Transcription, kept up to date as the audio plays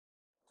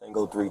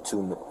Tango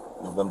 32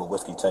 November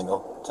Whiskey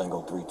Tango.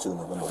 Tango 32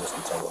 November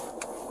Whiskey Tango.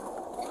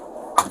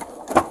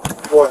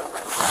 What?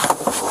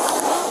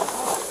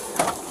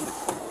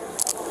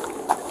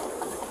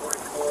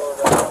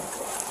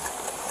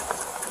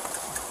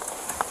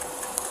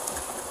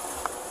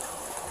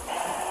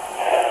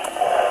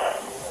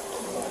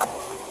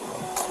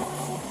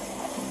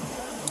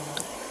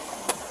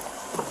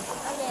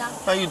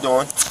 How you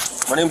doing?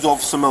 My name's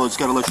Officer Miller. Just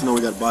gotta let you know we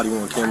got body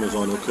worn cameras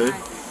on, okay?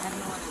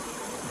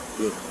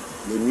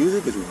 The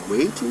music is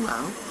way too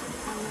loud,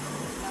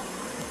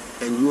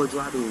 and you are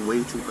driving way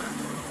too fast.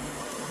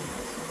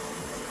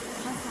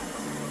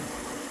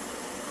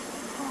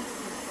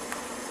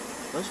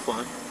 That's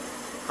fine.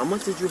 How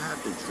much did you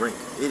have to drink?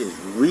 It is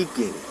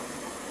reeking.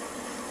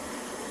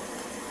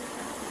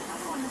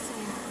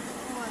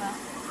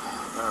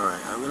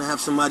 Alright, I'm gonna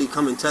have somebody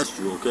come and test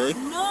you, okay?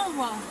 No.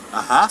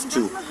 I have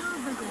to.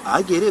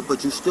 I get it,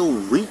 but you still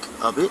reek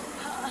of it.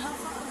 How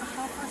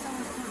far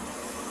someone's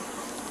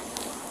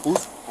coming?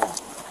 Who's?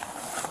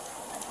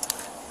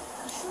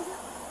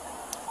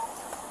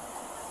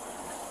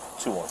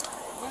 Two on.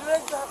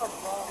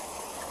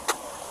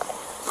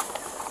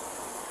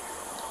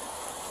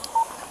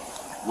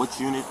 What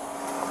unit?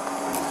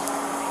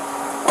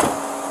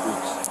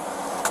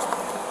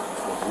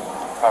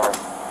 Power.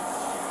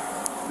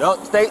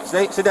 No,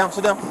 stay, sit down.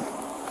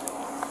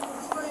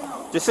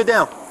 Just sit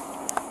down.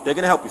 They're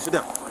gonna help you. Sit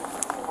down.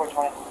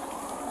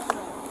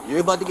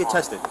 You're about to get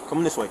tested.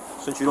 Come this way,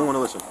 since you don't want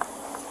to listen.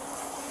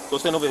 Go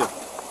stand over here,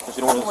 since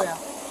you don't want to listen.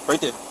 Right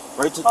there.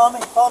 Right to. Follow me.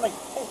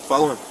 Hey.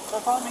 Follow him.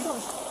 Follow me.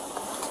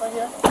 Right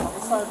here. On the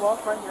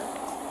sidewalk, right here.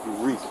 You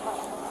reek.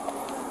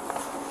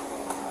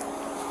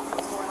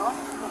 What's going on?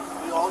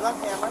 We all got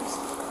cameras.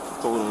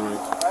 Totally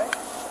reek. Right?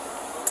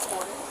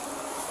 Recording.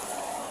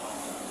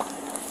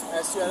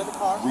 Asked you out of the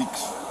car.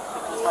 Reeks.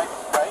 Because my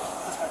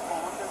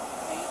coworker,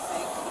 did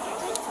you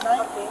drink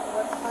tonight? Okay,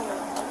 what's fine.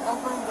 I'm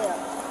going there.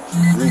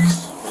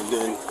 Reeks. And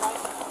then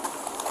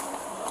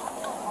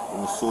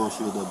on the source,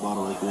 you have that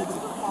bottle right there. You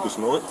can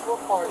smell it? To a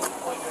party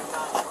when you're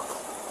not.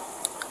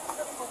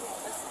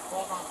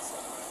 Hold on a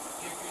second.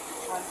 You're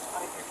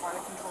trying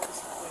to control the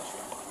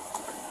situation.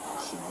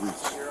 She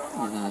reeks.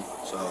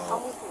 So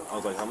I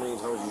was like, how many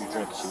times did you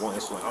drink? She won't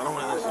answer. Like, I don't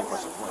want to answer any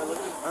questions. All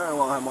right,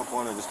 well, I have my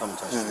partner just come and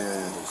test you.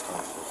 Just come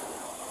and test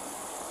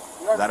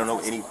you. I don't know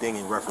anything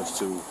in reference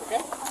to.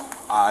 Okay.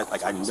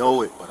 I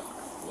know it, but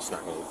it's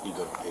not gonna be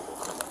good on paper.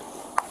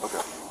 Okay.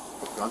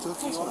 Gone to the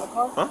class?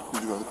 Huh?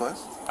 Did you go to the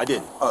class? I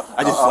did.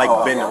 I just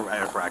been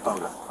interacting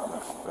with her.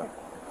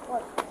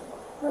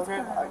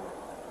 Okay.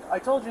 I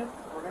told you,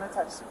 we're going to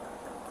test you.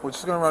 We're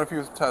just going to run a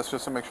few tests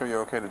just to make sure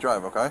you're okay to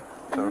drive, okay? Is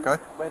that okay?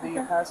 Whether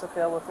you pass or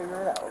fail, we'll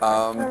figure it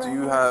out. Okay? Do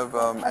you have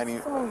any...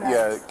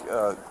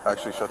 Yeah,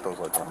 actually shut those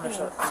lights I'm on. going to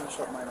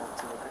shut mine off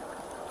too,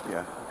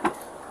 okay?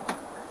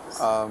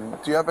 Yeah.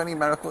 Do you have any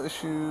medical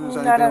issues,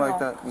 Not anything at like all.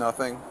 that?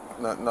 Nothing?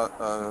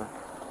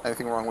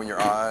 Anything wrong with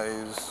your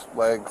eyes,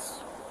 legs?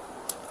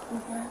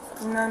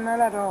 No,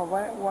 not at all.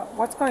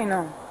 What's going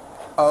on?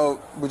 Oh,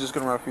 we're just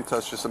going to run a few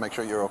tests just to make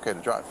sure you're okay to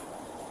drive.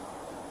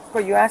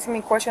 But you asking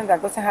me questions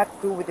that doesn't have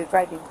to do with the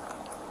driving.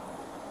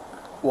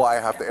 Well, I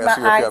have to ask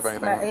you if you have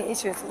anything. My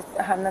issues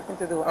have nothing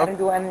to do. I didn't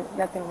do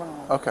nothing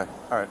wrong. Okay,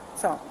 all right.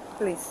 So,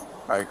 please.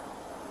 All right.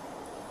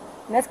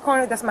 Next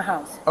corner, that's my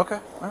house. Okay,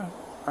 all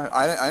right.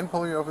 I didn't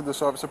pull you over.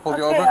 This officer pulled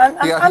you Okay, over.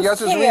 I'm he has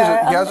his scared.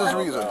 reasons. He has his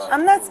reasons.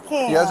 I'm not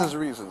scared. He has his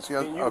reasons. He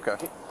has, okay.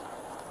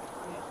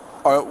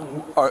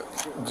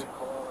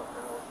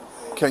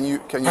 Can you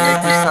make these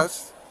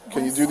tests?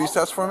 Can you do these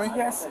tests for me?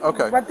 Yes.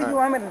 Okay. What do you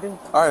want me to do?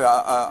 All right.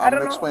 I'm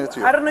gonna explain it to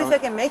you. I don't know if I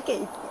can make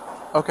it.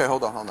 Okay,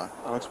 hold on.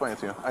 I'll explain it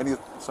to you. I need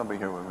somebody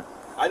here with me.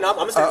 I'm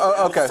just saying,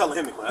 I'm just telling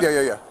him in class.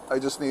 Yeah. I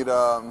just need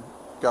got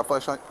a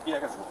flashlight? Yeah, I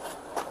got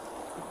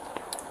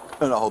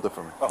some. No, hold it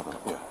for me.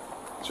 Yeah.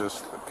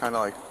 Just kind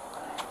of like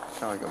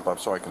above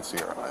so I can see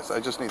your eyes. I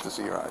just need to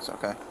see your eyes,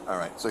 okay? All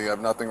right. So you have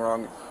nothing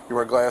wrong? You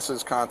wear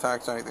glasses,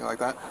 contacts, anything like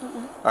that?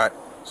 All right.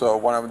 So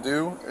what I'm going to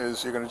do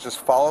is you're going to just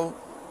follow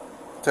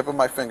the tip of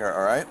my finger,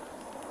 all right?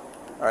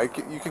 All right.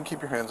 You can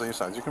keep your hands on your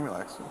sides. You can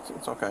relax.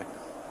 It's okay.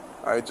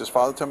 All right. Just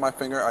follow the tip of my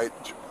finger. All right.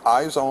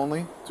 Eyes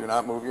only. Do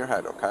not move your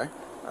head, okay?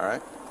 All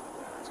right.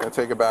 It's going to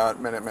take about a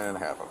minute and a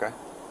half, okay?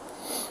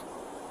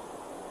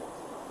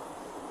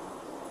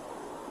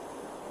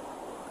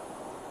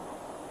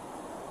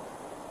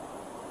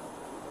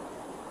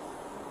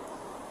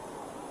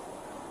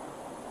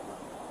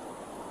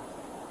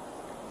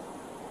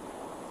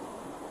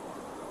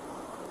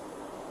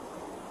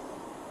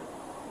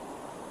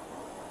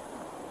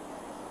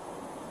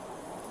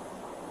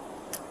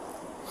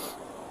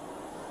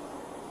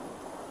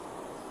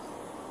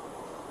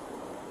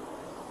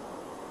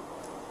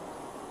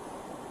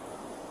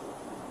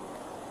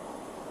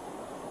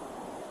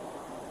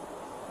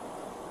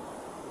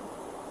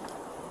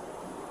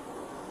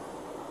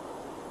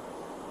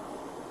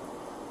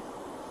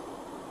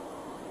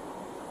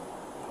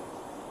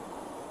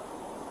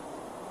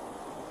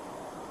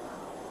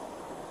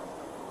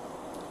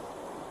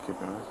 Keep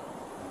your eyes.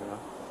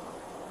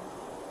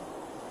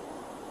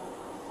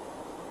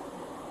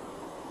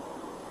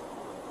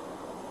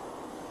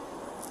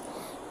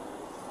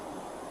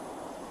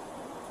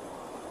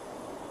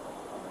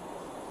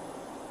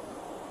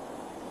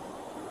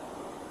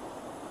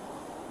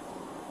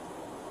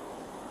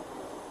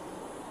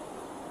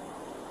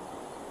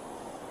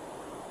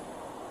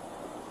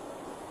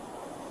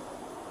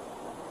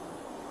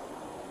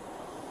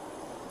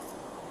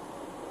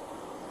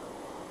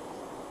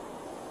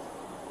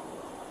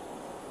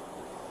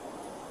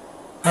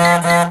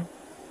 Okay.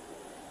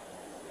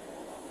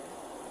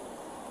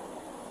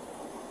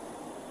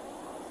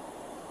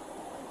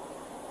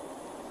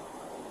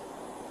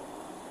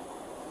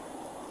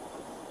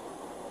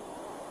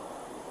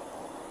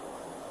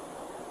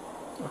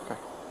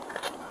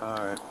 All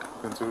right.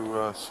 Going to.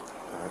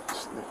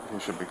 You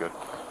should be good.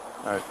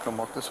 All right. Come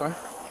walk this way.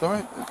 All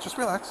right. Just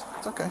relax.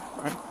 It's okay.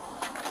 All right.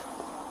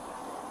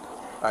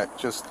 All right.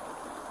 Just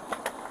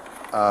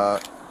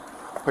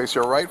place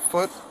your right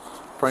foot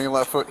in front of your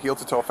left foot, heel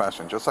to toe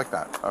fashion, just like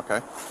that.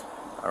 Okay.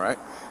 All right.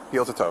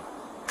 Heel to toe.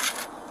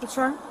 Which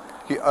one?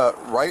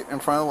 Right in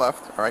front of the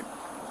left. All right.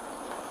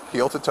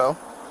 Heel to toe.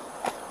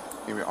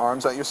 Keep your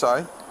arms at your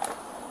side.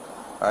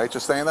 All right.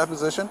 Just stay in that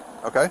position.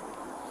 Okay.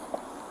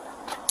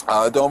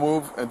 Don't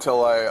move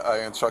until I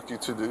instruct you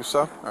to do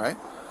so, all right?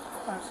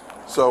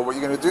 So what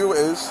you're going to do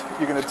is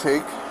you're going to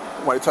take,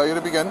 when I tell you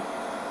to begin,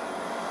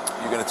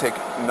 you're going to take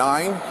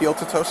 9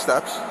 heel-to-toe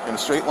steps in a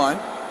straight line,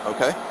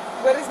 okay?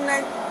 What is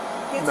 9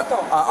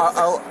 heel-to-toe?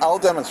 I'll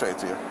demonstrate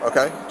to you,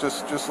 okay?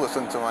 Just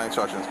listen to my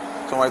instructions.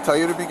 So when I tell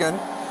you to begin,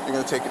 you're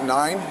going to take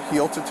 9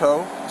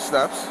 heel-to-toe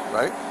steps,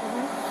 right?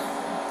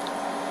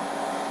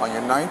 Mm-hmm. On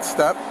your 9th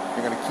step,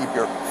 you're going to keep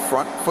your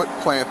front foot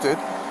planted.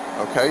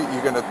 Okay,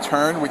 you're going to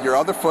turn with your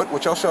other foot,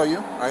 which I'll show you.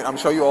 All right, I'm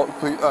show you all.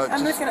 Please,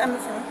 I'm listening.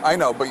 I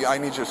know, but I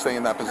need you to stay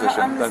in that position.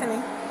 I'm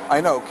listening.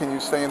 I know. Can you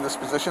stay in this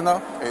position, though?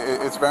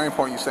 It's very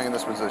important you stay in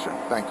this position.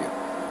 Thank you.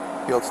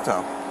 Heel to toe.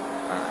 All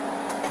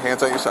right.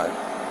 Hands at your side.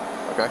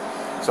 Okay.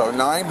 So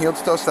 9 heel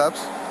to toe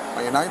steps.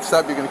 On your 9th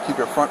step, you're going to keep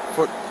your front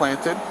foot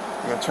planted.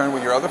 You're going to turn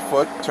with your other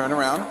foot, turn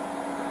around,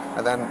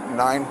 and then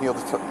 9 heel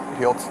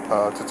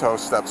to toe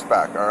steps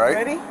back. All right.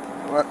 Ready?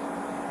 What?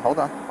 Hold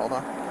on.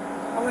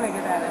 I'm gonna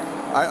get out of here.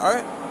 All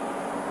right.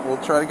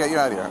 We'll try to get you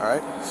out of here. All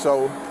right.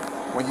 So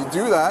when you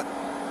do that,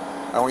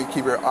 I want you to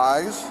keep your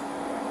eyes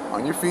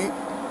on your feet,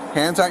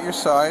 hands at your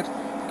side,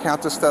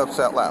 count the steps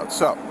out loud.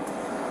 So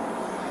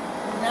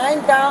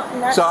 9 down,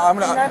 9 so I'm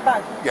gonna 9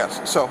 back. Yes.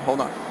 So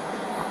hold on.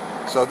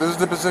 So this is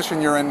the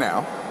position you're in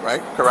now,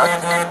 right?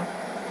 Correct. So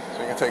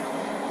you're gonna take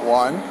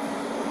 1,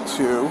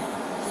 2,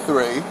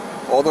 3,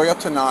 all the way up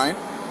to 9.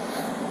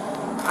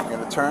 You're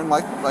gonna turn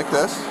like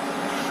this,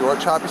 short,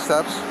 choppy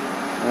steps.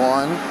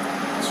 1,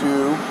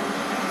 2,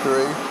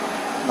 3,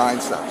 9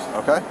 steps,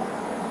 okay?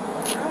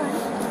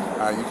 All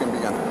right, you can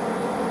begin.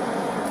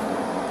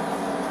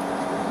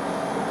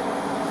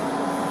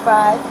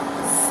 5,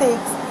 6,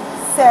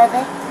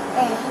 7,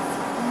 8,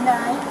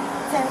 9,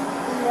 10,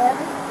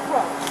 11,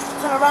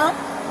 12. Turn around.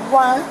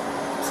 1,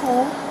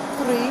 2,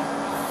 3,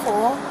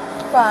 4,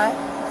 5,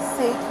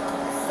 6,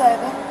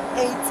 7,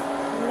 8,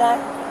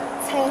 9,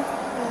 10,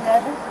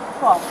 11,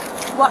 12.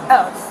 What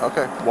else?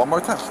 Okay, one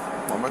more test.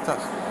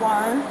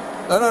 1.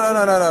 No. No.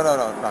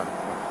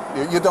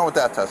 You're done with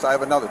that test. I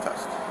have another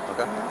test.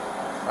 Okay.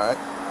 All right.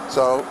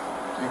 So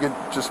you can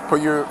just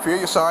put your feet at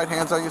your side,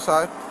 hands on your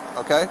side.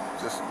 Okay.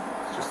 Just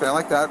stand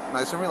like that,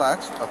 nice and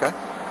relaxed. Okay.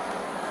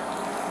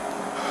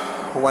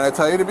 When I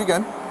tell you to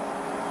begin,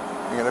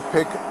 you're gonna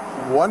pick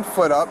one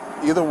foot up,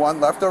 either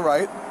one, left or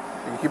right.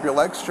 You can keep your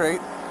legs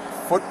straight,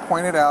 foot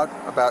pointed out,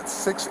 about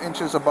 6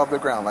 inches above the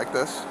ground, like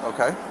this.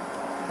 Okay.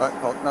 Right.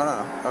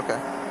 No. Okay.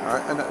 All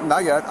right, and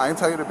not yet. I didn't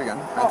tell you to begin.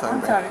 I'm sorry.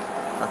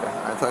 Okay,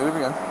 I didn't tell you to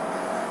begin.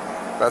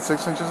 About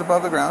 6 inches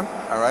above the ground.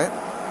 All right.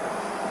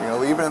 You're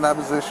gonna leave it in that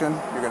position.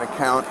 You're gonna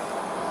count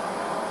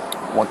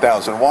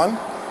 1001,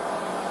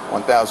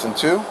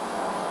 1002,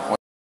 1004.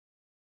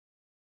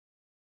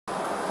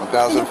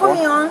 Can you put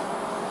me on?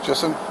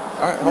 Just in. All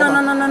right. Hold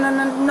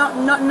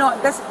on. No.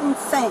 That's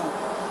insane.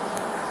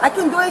 I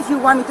can do it if you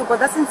want me to, but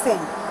that's insane.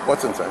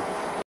 What's insane?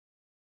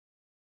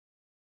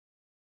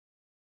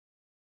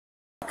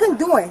 I can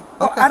do it.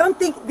 Okay. I don't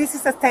think this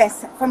is a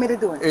test for me to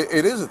do it.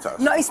 It is a test.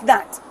 No, it's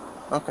not.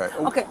 Okay.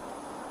 Okay.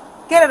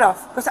 Get it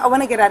off, because I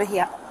want to get out of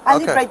here. I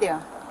live Okay. right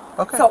there.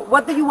 Okay. So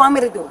what do you want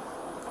me to do?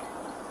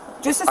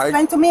 Just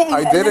explain to me and,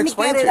 I did let me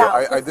explain get it to you.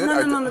 out. I did.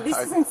 No. This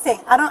is insane.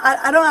 I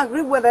don't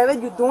agree with whatever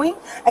you're doing.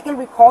 I can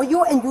recall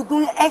you, and you're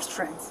doing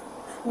extras.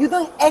 You're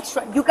doing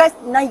extra. You guys,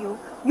 not you.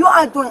 You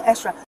are doing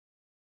extra.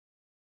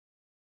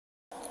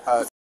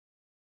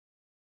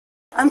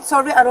 I'm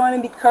sorry. I don't want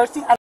to be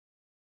cursing.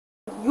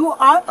 You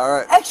are All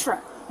right.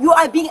 extra. You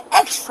are being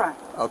extra.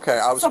 Okay.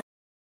 I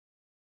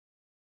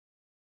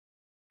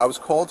was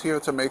called here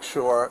to make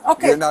sure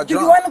Okay. you're not Do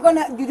drunk. you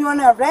want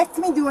to arrest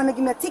me? Do you want to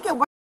give me a ticket?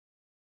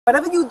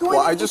 Whatever you're doing.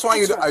 Well, I just want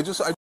you to.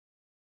 extra.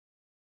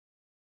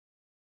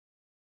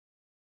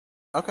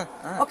 Okay.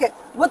 All right. Okay.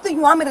 What do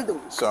you want me to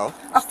do? So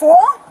A 4?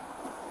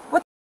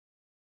 What?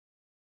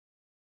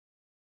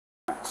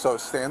 So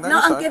stand there. No,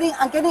 on I'm your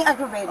side. getting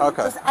aggravated.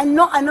 Okay. Because I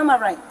know my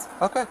right.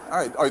 Okay. All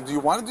right. Do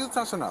you want to do the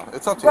test or no?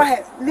 It's up to Go you.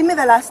 ahead. Leave me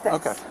the last test.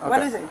 Okay.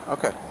 What is it?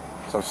 Okay.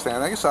 So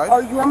stand at your side. Oh,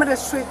 you want me to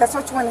straight? That's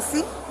what you want to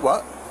see?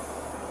 What?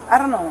 I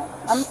don't know.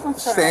 I'm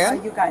concerned Stand.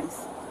 about you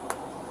guys.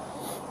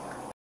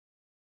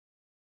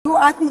 You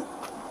acting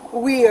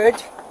weird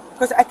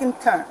because I can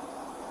turn.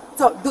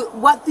 So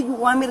what do you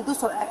want me to do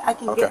so I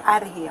can Okay. get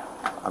out of here?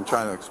 I'm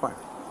trying to explain.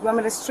 You want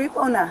me to strip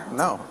or not?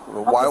 No.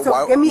 Okay,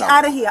 so get me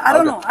out of here. I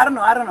don't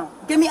know.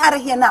 Get me out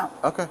of here now.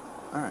 Okay.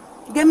 All right.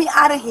 Get me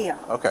out of here.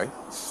 Okay.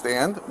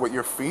 Stand with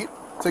your feet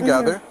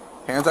together,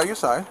 hands at your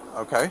side.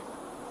 Okay.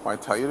 When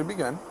I tell you to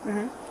begin.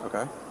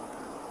 Okay.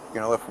 You're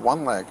gonna lift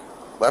one leg,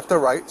 left or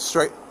right,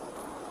 straight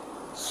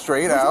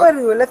out. What do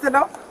you lift it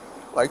up?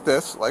 Like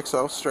this, like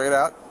so, straight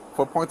out,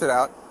 foot pointed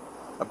out,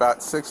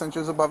 about 6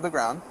 inches above the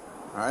ground.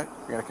 All right.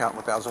 You're gonna count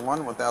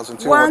 1001,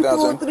 1002, 1,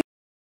 1000. 2, 3.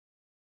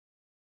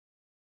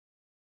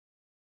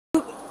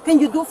 Can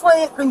you do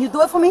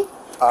it for me?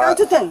 Count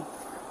to 10.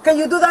 Can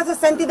you do that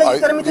sentence that you're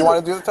telling me to do? You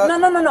want to do the test?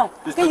 No.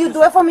 Can you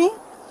do it for me?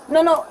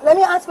 No. Let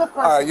me ask you a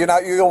question. All right. You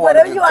don't want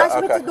to do the test. Whatever you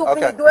ask me to do, can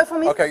you do it for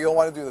me? Okay. You don't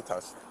want to do the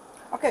test.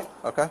 Okay.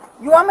 Okay.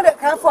 You want me to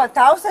count for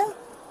 1,000?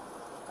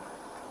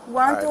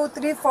 1, right. 2,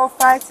 3, 4,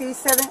 5, 6,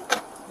 7.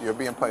 You're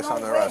being placed No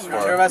under arrest. way.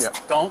 Under arrest. Yeah.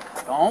 Don't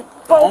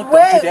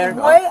Wait, you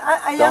dare.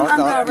 I am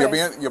under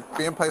arrest. You're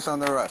being placed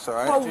under arrest, all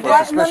right? For For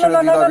what? suspicion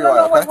of No,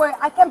 DWI, okay? wait.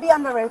 I can't be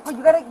under arrest, but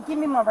you gotta give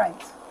me my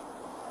rights.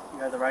 You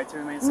have the right to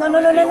remain No.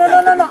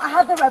 silent. I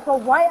have the right, but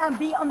why I'm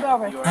being under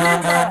arrest?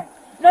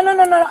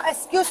 No.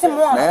 Excuse me,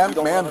 ma'am.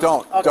 Ma'am,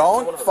 don't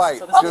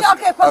fight.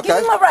 Okay, but give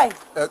me my right.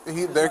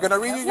 They're gonna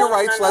read you your No,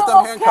 rights. no, Let no,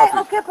 them handcuff you.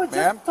 okay, but just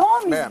Ma'am,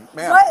 tell me. ma'am,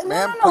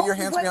 Why- put your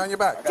hands wait, behind your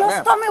back. Just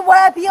Ma'am, tell me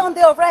why I be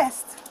under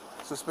arrest.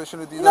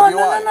 suspicion of DWI.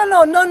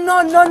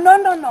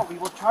 No. We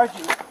will charge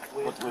you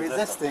with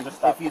resisting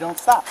if you don't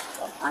stop.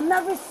 I'm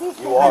not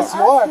resisting. You are. I'm Yes,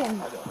 you are.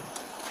 asking.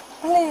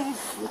 Please,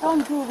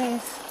 don't do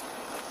this.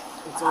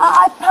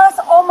 I passed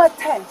all my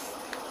tests.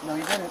 No,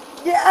 you didn't.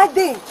 Yeah, I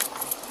did.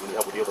 You need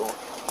help with the other one?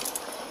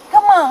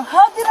 Come on,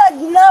 how did I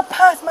not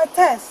pass my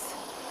test?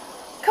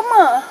 Come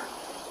on.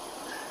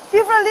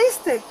 Be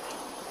realistic.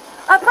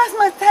 I passed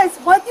my test.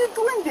 Why are you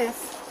doing this?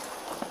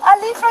 I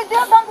live right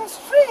there down the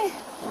street.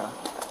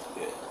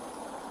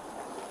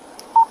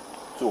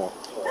 Two on.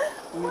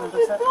 Why are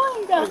you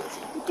doing that?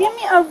 Give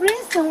me a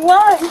reason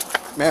why.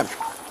 Ma'am,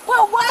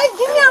 Well, why?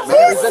 Give me a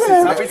reason.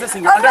 Stop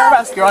resisting. You're under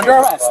arrest. You're under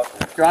arrest.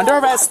 You're under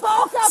arrest.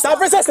 Stop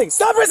resisting.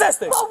 Stop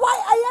resisting. But why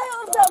I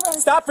am under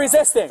arrest? Stop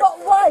resisting. But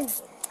why?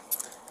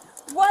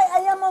 Why I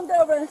am under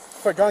arrest?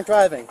 For drunk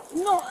driving.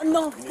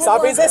 No.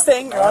 Stop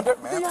resisting. You're under.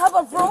 Do you have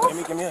a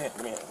proof? Give me a hand.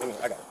 Give me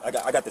a hand.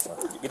 I got this one.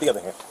 Get the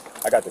other hand.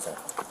 I got this hand.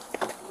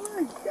 Oh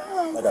my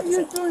God, I got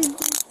you're this doing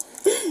this.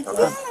 It's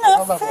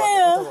not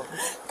fair.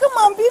 Come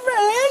on, be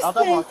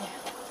realistic.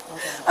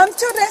 I'm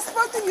too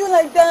respect to you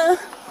like that.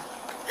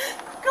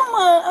 Come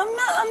on, I'm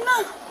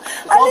not.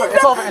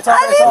 It's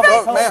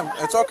over. ma'am,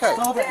 it's okay.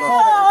 Don't do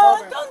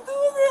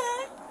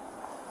that.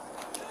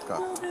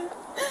 Go.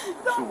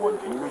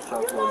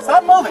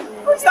 Stop moving.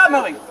 Stop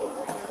moving. You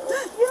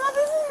know,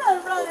 this is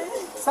not right.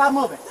 Stop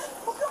moving.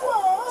 Oh, come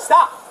on.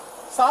 Stop.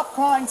 Stop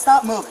crying.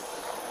 Stop moving.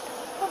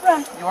 All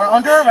right. You are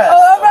under arrest.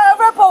 All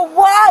right, but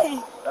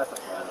why?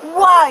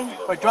 Why?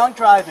 For drunk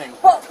driving.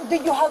 Well, do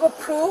you have a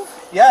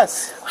proof?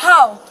 Yes.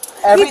 How?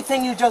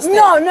 Everything you just did.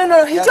 No.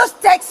 He Yes.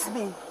 just texted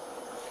me.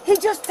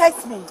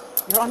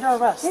 You're under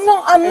arrest.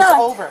 No, I'm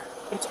not.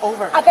 It's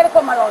over. I gotta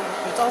call my lawyer.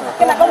 It's over.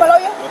 Can I call my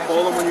lawyer? You'll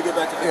call him when you get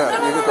back to the Yeah, you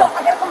can No. go.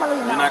 I gotta call my lawyer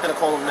You're now. not going to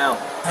call him now.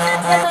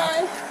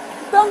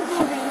 Don't do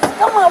this.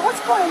 Come on, what's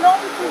going on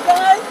with you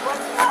guys?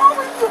 What's wrong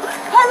with you?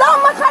 Hello,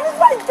 my car is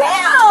right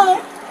there.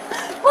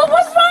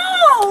 What's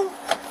wrong?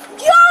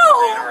 Yo,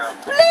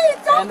 please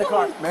don't Get in the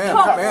car.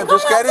 Ma'am,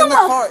 just get in the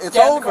car. It's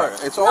over.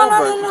 It's No, no,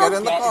 over. no. Get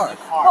in the car.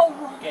 Oh,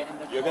 Get in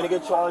the car. You're going to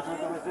get charged with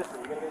the resistance.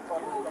 You're going to get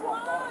charged with the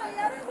why?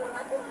 I didn't do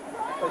nothing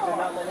You're wrong.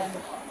 not letting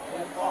him in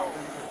the car.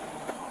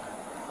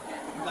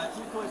 You got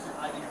two choices.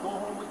 Either you go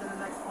home within the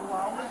next 4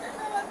 hours,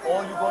 or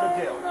you go to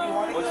jail.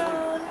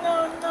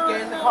 No.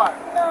 Get in the car.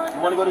 You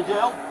want to go to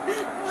jail?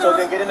 So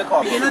then get in the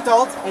car. Be an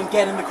adult and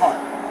get in the car.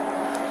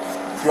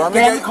 You want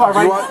me Get to in the car I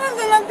right now. didn't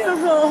do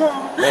nothing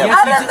wrong. Yes,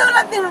 I you didn't do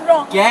nothing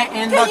wrong. Get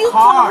in Can the you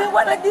car. tell me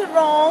what I did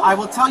wrong? I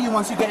will tell you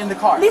once you get in the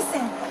car.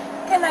 Listen,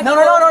 can I No.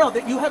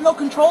 You have no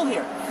control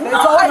here. It's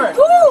No, over. I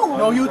do.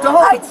 No, you don't.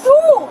 I do.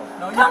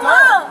 No, you Come don't.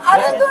 on. I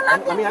didn't do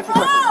Let me nothing ask you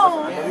a question.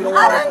 wrong. Listen, I know you don't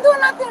I wanna- didn't do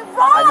nothing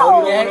wrong. I know you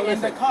don't Get want to in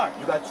listen. the car.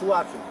 You got two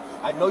options.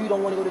 I know you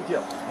don't want to go to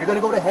jail. You're going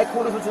to go to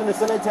headquarters, which is in the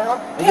center of town.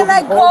 And Can you'll be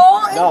I home.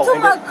 go No, into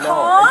and my then, car?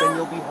 No, and then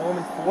you'll be home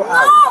in 4 hours.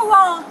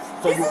 No,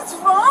 So this you- is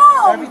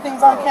wrong.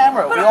 Everything's on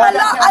camera. But We all I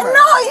got know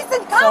camera. he's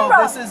in camera.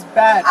 So this is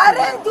bad. I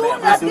didn't do I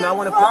nothing do not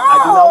want to. wrong. I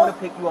do not want to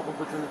pick you up and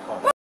put you in the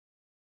car.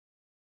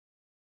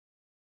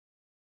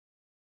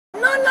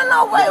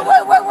 No, wait.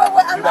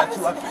 I'm You not got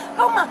two resisting. options.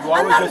 Come on. You are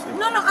I'm not. resisting.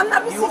 No, I'm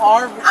not resisting.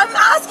 are- I'm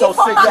asking So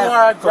for sit my. down. You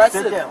are So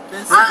aggressive. sit down.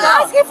 Then sit I'm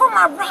down. asking for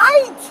my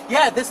right.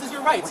 Yeah, this is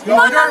your rights. No,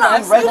 You're under you're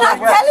arrest. not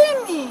arrest.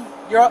 telling me.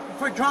 You're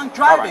for drunk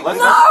All right,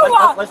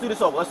 driving. let's do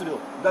this over. You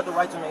got the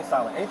right to remain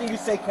silent. Anything you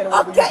say can and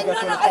will be Okay, used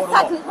against you in no, the court of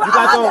exactly. law. Well, You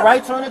got I the have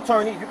right to an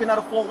attorney. If you cannot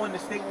afford one, the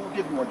state will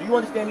give you one. Do you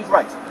understand these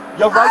rights?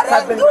 Your I rights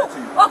have didn't been do. given to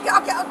you.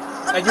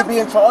 Okay. And you're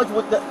being charged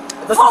with the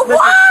For suspicion.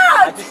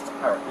 what? I just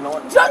heard. You know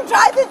what? Drunk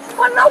driving?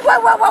 Well,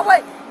 no,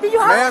 wait. Do you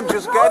have Ma'am, any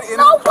just proof? get in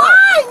No the car.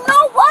 way. No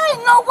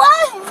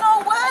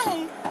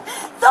way.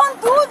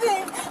 Don't do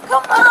this.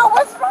 Come on,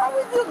 what's wrong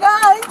with you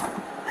guys?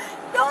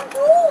 Don't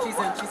do. She's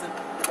in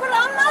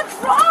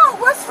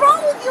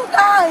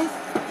guys.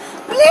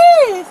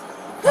 Please.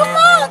 Come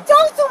on,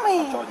 talk to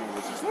me.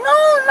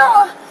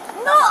 No.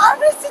 I'm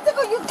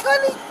reciprocal. You're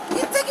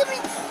taking me.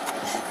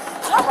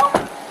 Come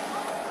on.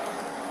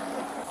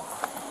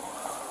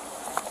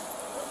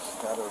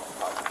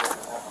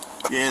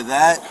 Yeah,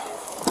 that.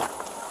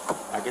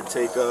 I could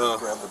take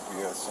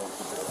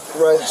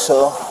right,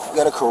 so we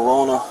got a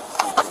Corona.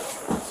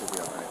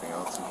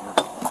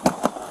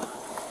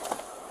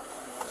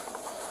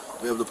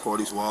 We have the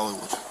party's wallet,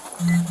 which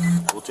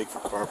we'll take for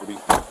property.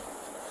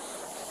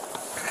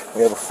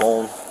 We have a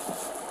phone.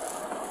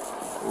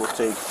 We'll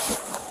take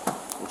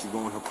what you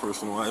go in her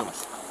personal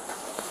items.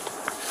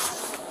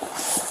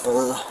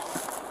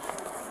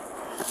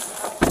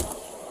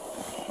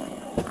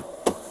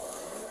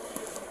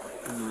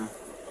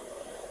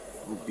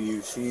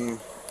 Beers here.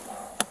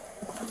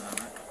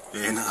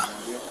 And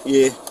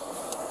yeah.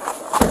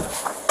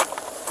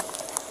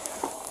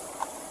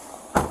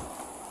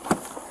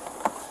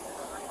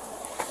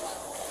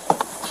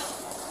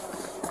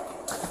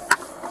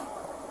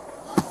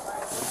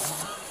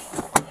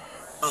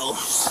 Oh,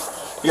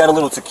 you got a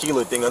little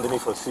tequila thing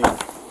underneath her seat.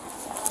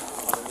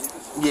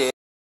 Yeah.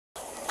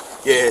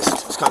 Yeah,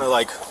 it's kind of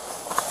like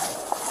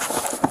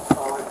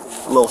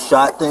a little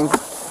shot thing.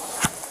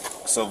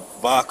 So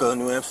vodka,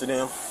 New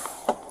Amsterdam.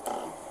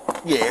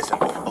 Yeah, it's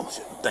oh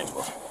shit. Thanks,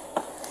 bro.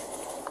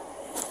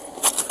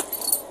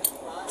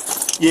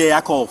 Yeah,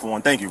 I called for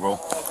one. Thank you, bro.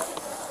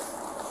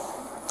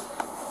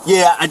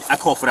 Yeah, I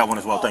called for that one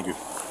as well. Thank you.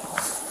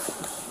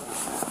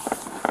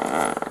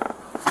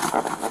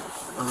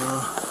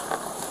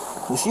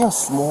 Does she have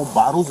small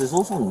bottles? There's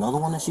also another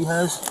one that she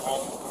has.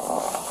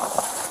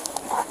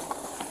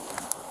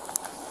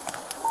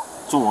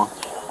 It's a one.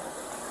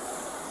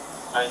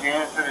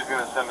 Union City's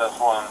going to send us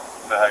one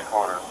to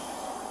headquarters as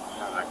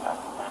soon as they can.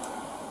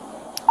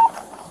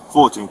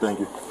 14, thank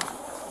you.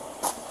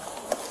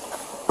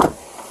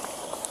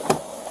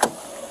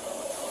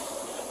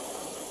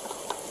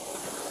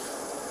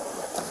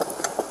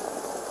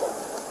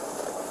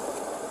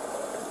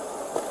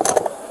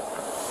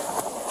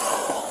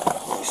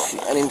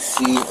 I didn't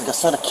see, like I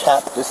saw the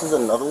cap. This is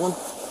another one.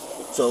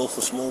 So for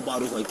small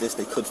bottles like this,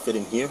 they could fit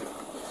in here.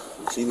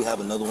 See, we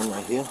have another one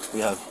right here. We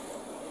have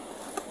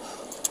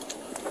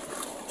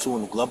 2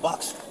 in the glove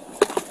box.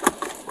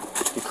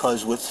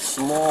 Because with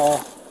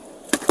small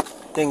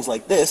things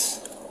like this,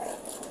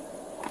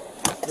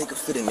 they could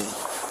fit in there.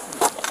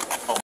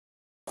 Oh,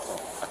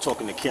 I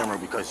talk in the camera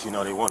because you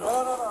know they want to.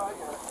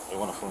 They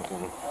want to front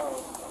camera.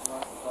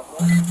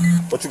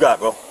 What you got,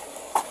 bro?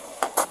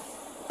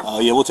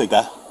 Yeah, we'll take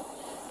that.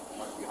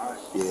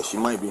 Yeah, she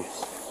might be.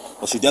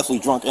 But she's definitely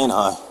drunk and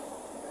high.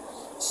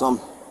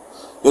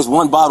 There's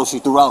one bottle she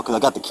threw out because I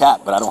got the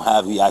cap, but I don't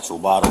have the actual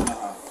bottle.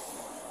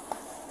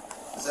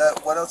 Is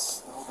that, what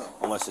else? Hold on.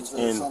 Unless it's Is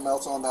there in something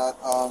else on that?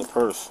 the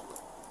purse.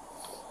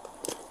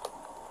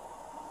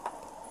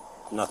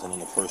 Nothing in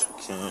the purse with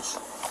cash.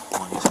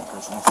 Money, some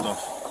personal stuff.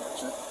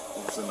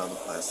 There's another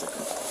plastic.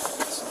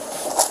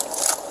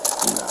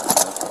 Nah.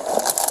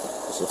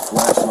 It's a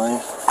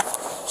flashlight.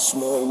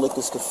 Small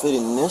liquors could fit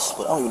in this,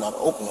 but I don't even know how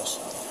to open this.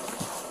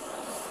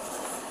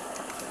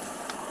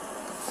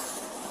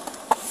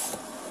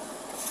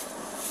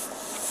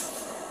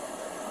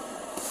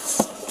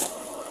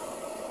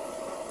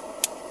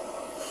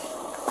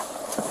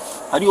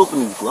 How do you open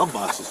these glove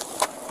boxes?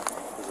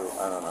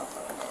 I don't know.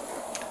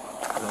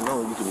 I don't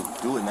know. You can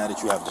do it now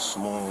that you have the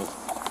small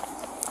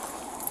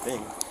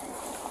thing.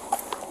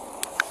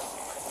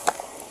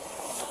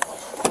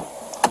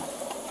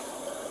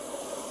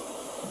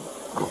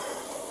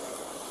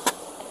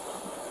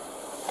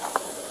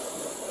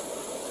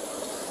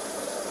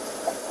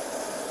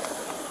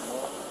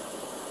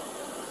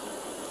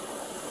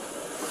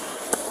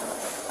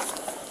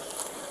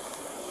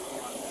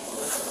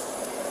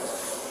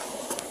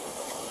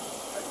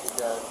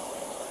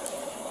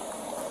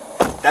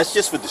 That's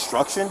just for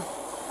destruction,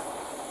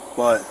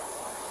 but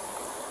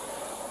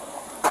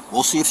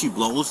we'll see if she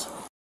blows.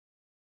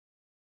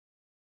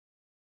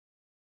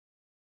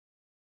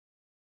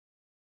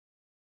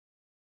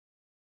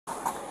 I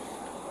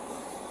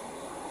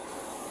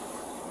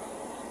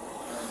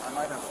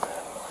might have.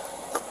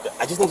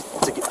 I just need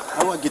to get,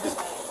 how do I get this?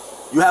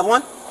 You have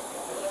one?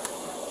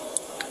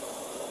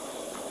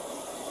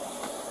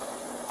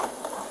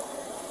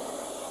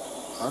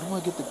 How do I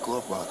get the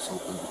glove box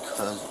open?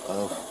 Because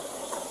of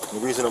the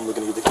reason I'm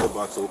looking to get the glove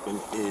box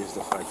open is the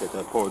fact that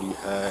that party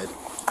had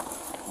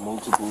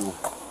multiple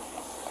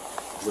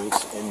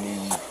drinks in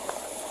the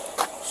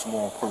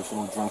small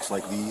personal drinks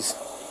like these,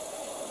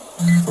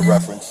 for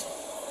reference,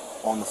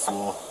 on the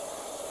floor,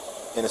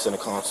 in the center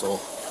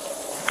console.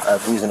 I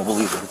have reason to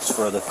believe that it's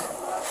further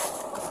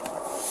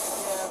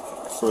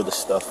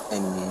stuff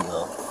in the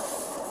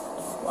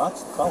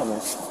box. The problem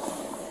is,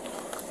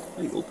 how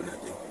do you open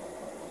that thing?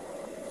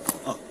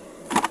 Oh.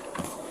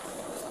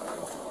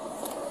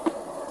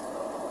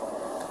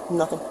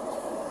 Nothing.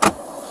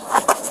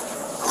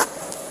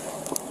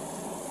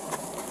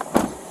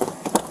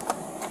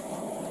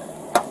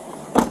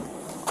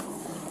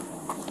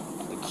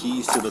 The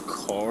keys to the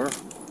car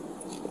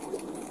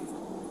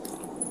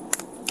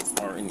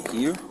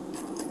here.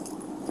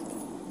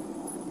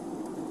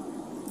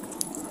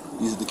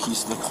 These are the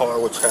keys to the car,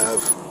 which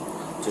have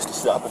just the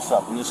stop and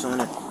stop this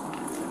on it.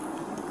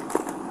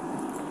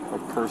 Her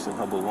purse and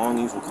her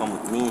belongings will come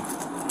with me.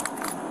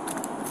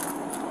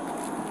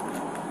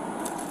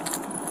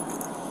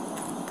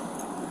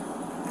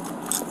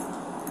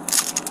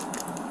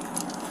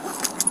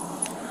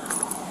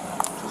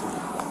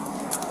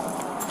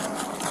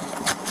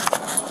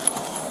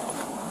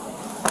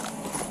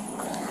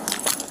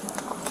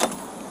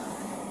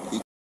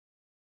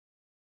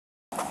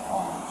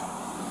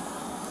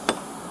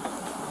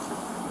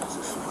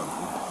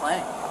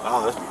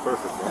 Oh, that'd be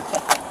perfect, bro.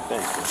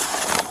 Thanks, bro.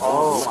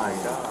 Oh my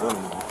god.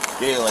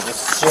 Yeah, like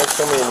it's she had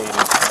so many ladies.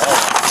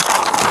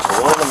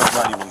 So one of them is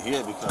not even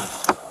here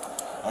because I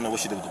don't know what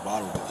she did with the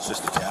bottle, but it's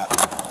just the cap. Oh,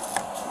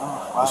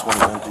 wow. This one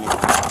is empty.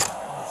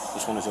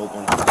 This one is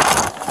open.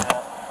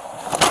 That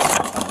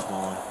one's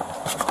gone.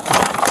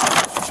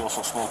 She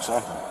also smoked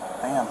something.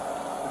 Damn.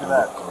 Look at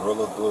that.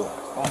 Gorilla Glue.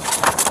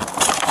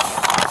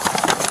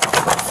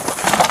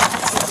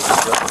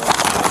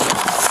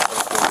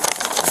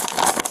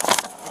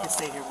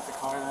 Stay here with the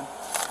car then.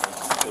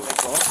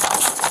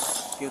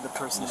 Give the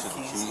person the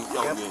keys.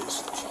 Oh, Yep.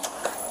 yes.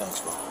 Thanks,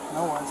 bro.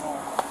 No worries, no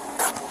worries.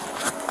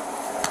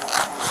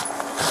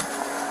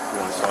 You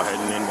want to start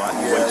heading in while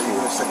you Yeah, wait you for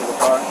gonna stick with the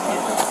car?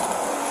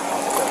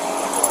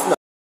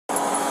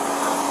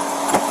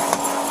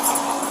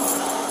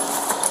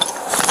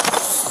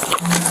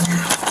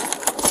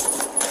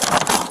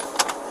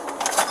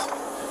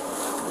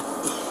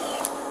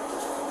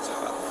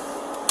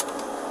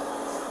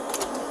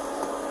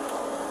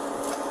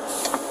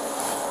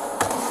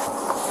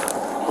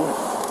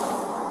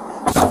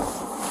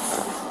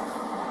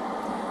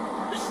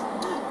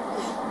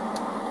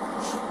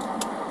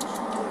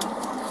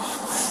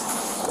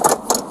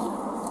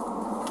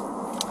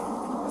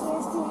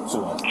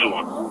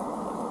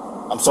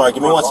 I'm sorry,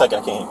 give me 1 second,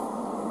 I can't hear.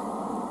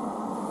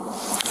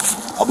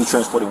 I'll be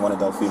transporting one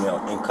adult female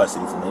in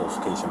custody from the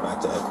location back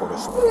to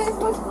headquarters.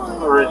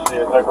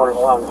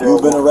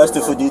 You've been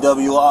arrested for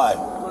DWI.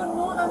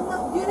 No, I'm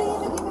not. You didn't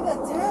even give me that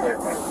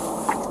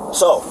test.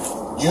 So,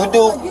 you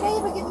do. You didn't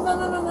even give me.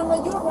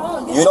 No, you're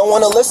wrong. You don't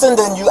want to listen,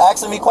 then you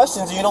asking me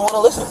questions and you don't want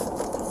to listen.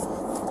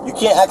 You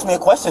can't ask me a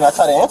question, I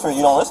try to answer it,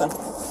 you don't listen.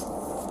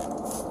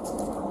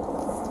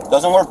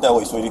 Doesn't work that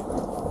way, sweetie.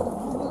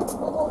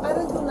 Well, I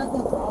didn't do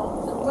nothing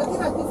wrong. What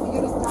did I do for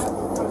you to stop me?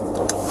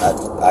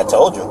 I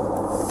told you.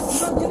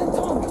 No, you didn't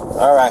tell me.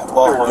 All right,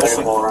 well,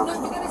 listen. No,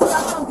 you gotta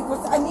stop me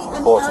because I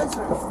need Bullshit.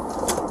 answers.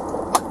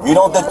 You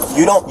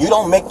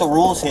don't make the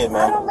rules here, I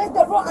man. don't make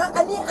the rule.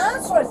 I need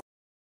answers.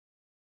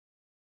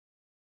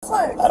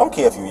 I don't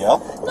care if you yell.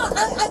 No,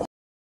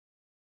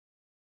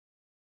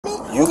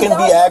 You can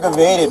be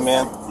aggravated,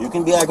 man. You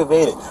can be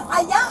aggravated.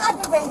 I am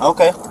aggravated.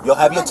 Okay, you'll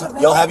have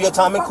your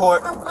time in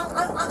court.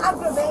 I'm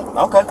aggravated.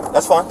 Okay,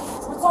 that's fine.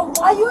 So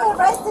why you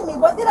arresting me?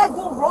 What did I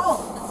do wrong?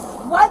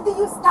 Why did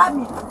you stop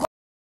me?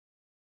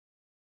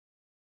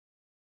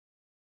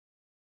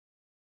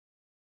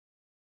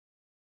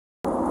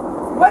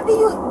 What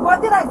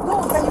did I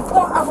do that you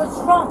thought I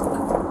was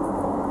wrong?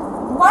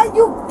 Why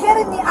you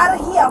getting me out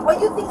of here? Why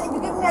you think that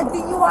you giving me a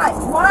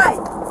DUI? Why?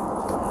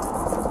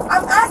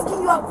 I'm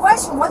asking you a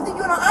question. Why do you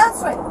not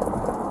answer it?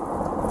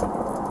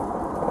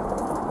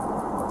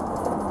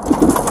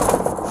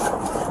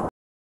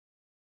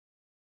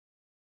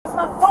 It's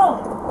my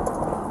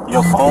phone.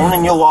 Your phone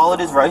and your wallet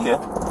is right here.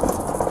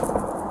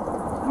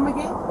 Come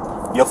again?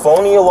 Your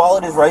phone and your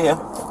wallet is right here.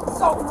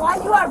 So why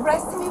you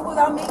arresting me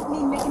without me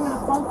making a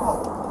phone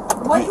call?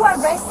 Why you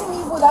arresting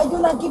me without you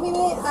not giving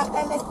me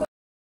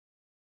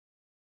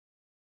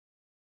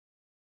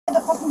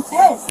the fucking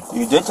test?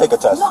 You did take a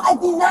test. No, I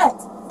did not.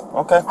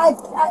 Okay.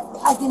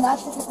 I did not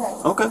take a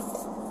test. Okay.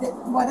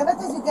 Whatever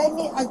test you gave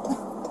me,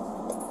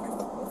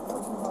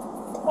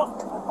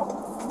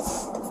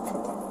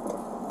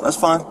 That's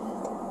fine.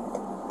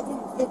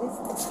 It is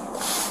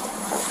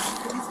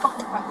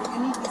fucking fine. You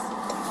need this.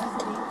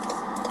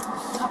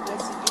 God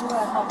bless you. You know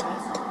what? God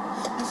bless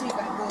you. You should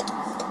get good.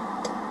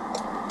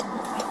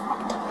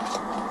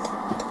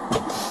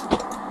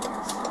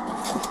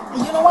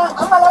 And you know what?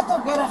 I'm allowed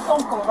to get a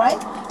phone call, right?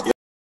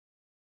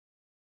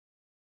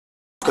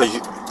 Because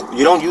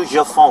you don't use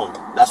your phone.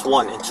 That's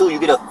one. And two, you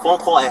get a phone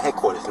call at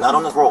headquarters, not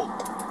on the road.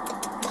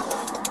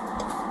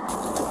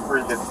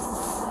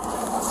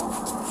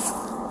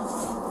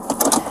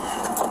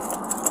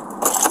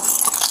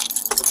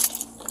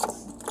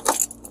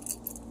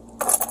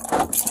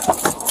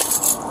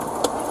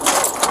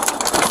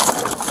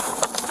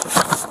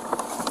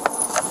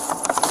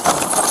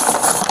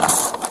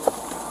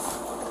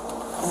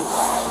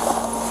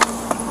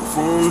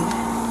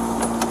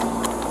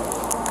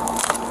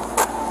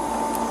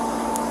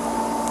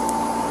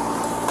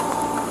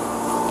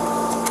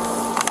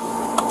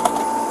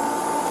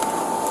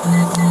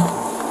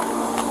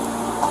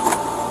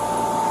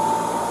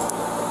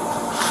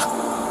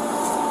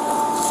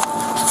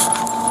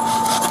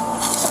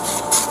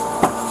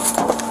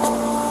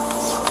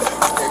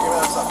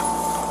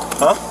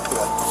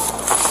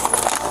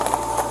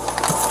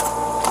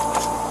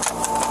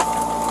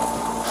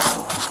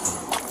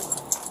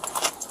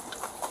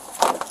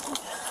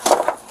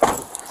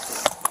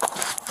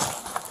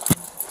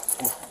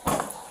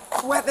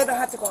 they don't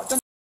have to go.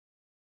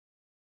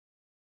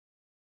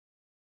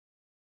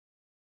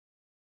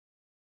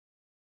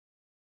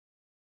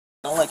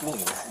 I don't like me.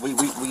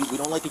 We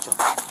don't like each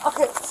other.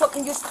 Okay, so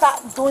can you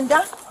stop doing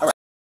that? All right.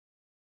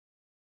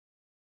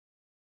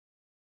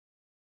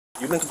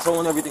 You've been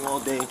controlling everything all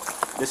day.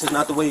 This is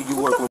not the way you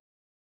work with.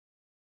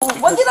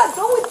 What did I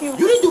do with you?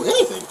 You didn't do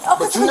anything. Okay,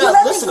 But so you're you not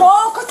let listening. me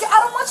go because I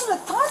don't want you to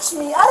touch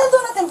me. I didn't do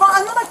nothing wrong.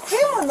 I'm not a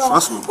criminal.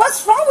 Trust me.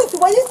 What's wrong with you?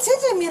 Why are you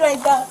teasing me like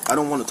that? I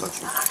don't want to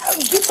touch you.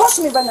 You touch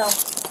me right now.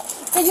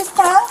 Can you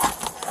stop?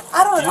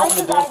 I don't Do you like want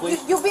me to it. do it,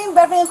 please? You're being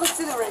very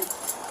inconsiderate.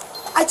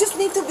 I just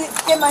need to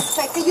get my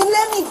space. Can you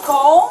let me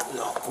go?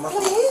 No, come on.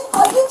 Please?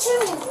 Are you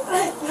treating me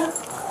right now?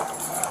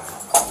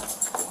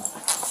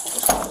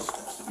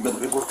 You got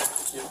the paperwork?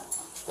 Yeah.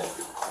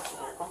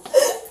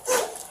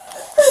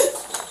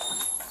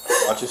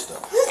 Watch your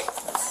step.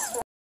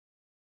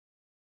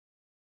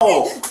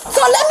 Oh!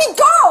 So let me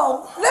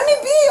go! Let me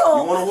be!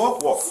 You want to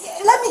walk? Walk.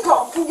 Let me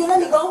go. Can you let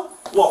me go?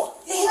 Walk.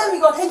 Let me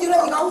go. Can you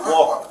let me go?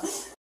 Walk.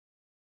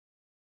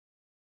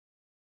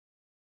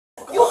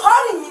 You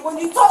hurting me when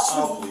you touch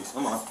me. Oh, please.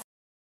 Come on.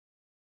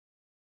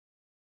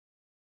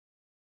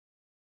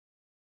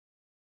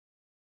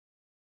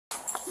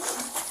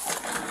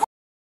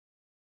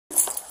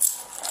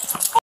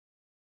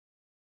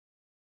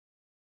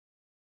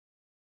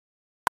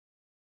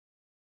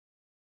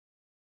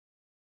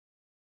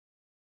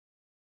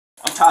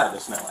 I'm tired of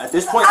this now. At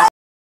this point,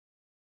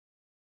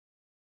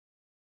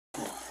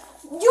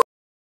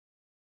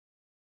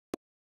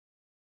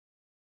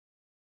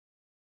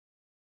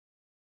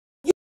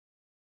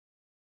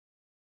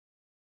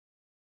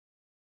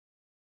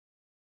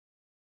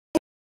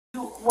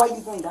 why are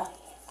you doing that?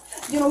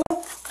 You know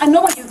what? I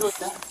know why you're doing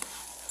that.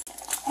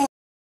 And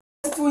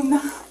you're doing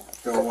that.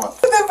 Doing what?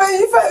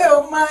 If I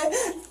don't mind,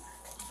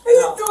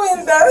 you're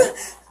doing that.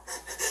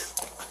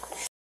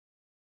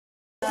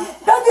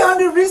 That's the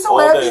only reason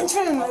why I've been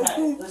treating like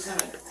this. Listen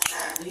to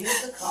me.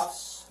 These are the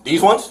cuffs.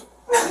 these ones?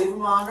 Leave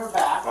them on her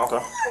back. Okay.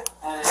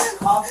 And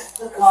cuff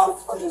the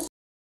cuff to the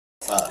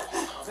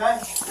okay?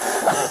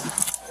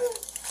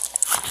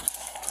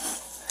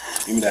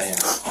 Give me that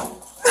hand.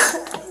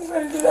 I'm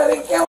going to do that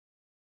again.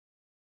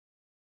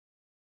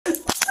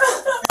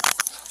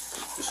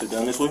 Just sit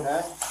down this way.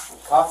 Okay?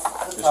 Cuff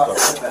the Just cuff cuff.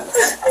 to the back.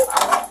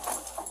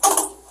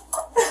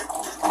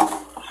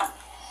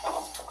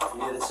 You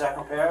need a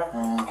second pair?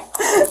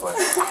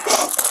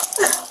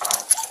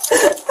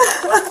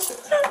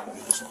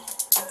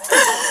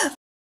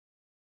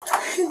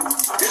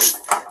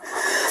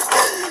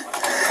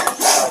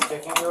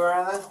 Kicking you or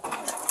anything?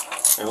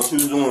 Hey, what she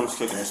was doing was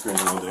kicking and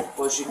screaming all day.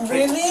 Was she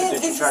Really?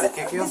 Did she try to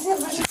kick you? This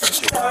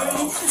is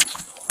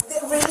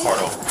really really?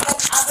 Like,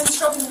 I've been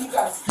showing you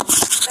guys.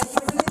 Like, you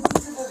really need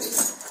to do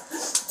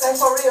this. Like,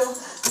 for real.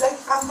 Like,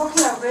 I'm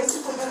fucking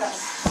aggressive for you guys.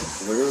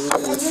 Really?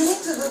 Like, you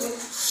need to do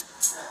this.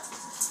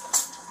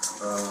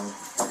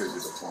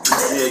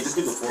 Yeah, just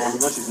get the form. You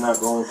know she's not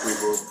going through,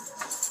 bro.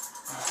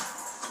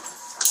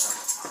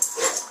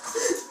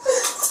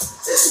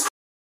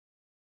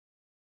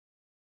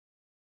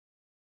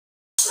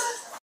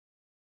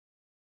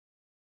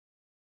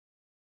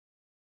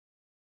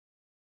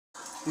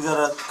 You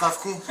got a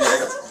cuff key? Yeah, I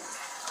got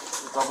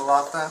you. Double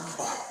lock that?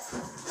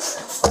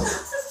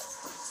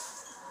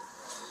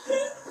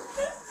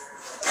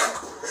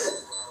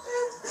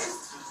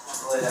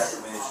 Late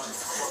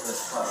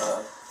affirmation.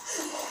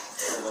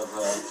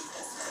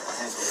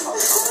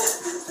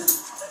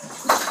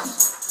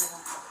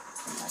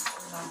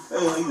 Hey,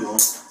 how you doing?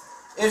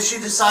 If she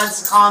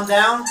decides to calm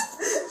down,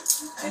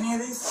 Any of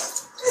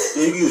these?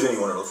 Yeah, you can use any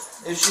one of those.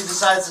 if she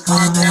decides to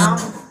calm down,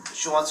 if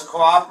she wants to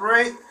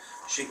cooperate,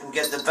 she can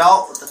get the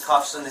belt with the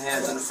cuffs in the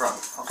hands in the front.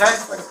 Okay?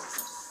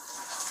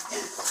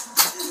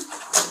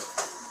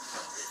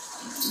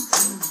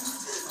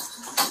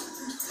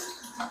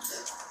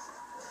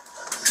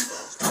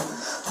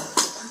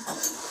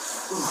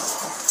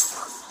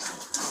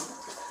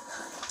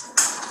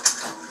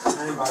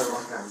 Anybody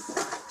want that?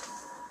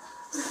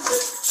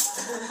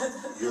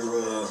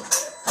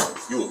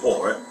 You were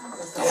Paul, right?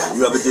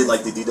 You ever did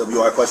like the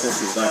DWI questions?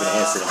 She was not gonna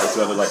answer them, but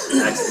you ever like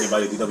asked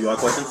anybody DWI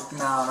questions? No,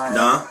 not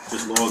Nah,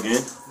 just log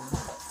in.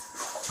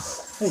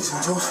 Hey,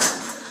 Santos.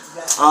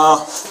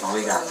 What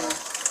we got?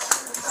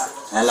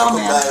 Hello,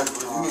 man.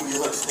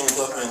 You like stand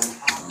up and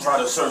try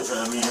to search her.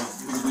 I mean,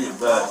 you can do your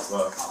best,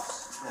 but.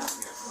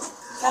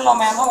 Hello,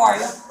 ma'am. How are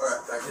you? Are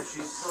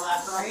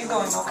How you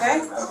doing?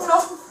 Okay?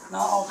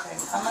 No, okay.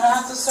 I'm gonna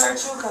have to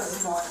search you because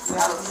you know we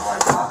have to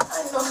work out.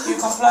 You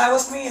comply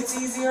with me. It's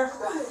easier.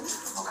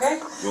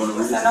 Okay? You want to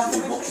read Stand up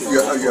it? for me. You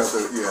have to,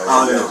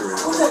 Oh,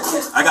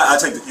 yeah. I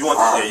take the, you want,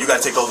 yeah, you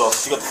gotta take those off.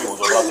 She got the few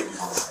ones off, I'll take these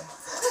ones.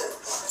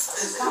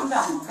 Just calm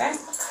down, okay?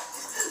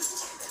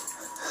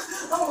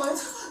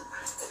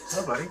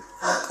 No, buddy.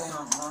 Okay.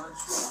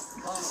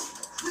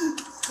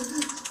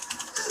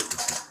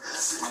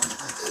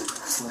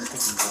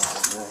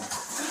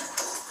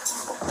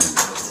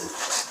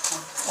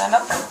 Stand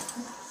up.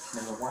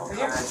 Over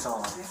here.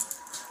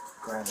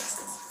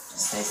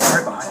 Stay still.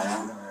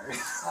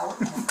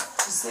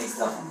 Just stay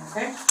still,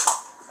 okay?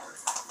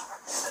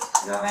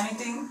 You have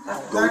anything?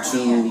 Go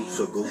to,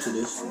 so go to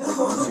this.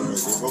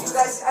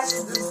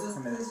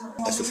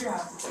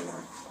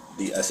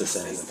 The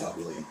SSN isn't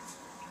populating.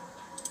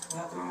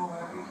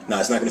 Nah,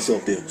 it's not going to show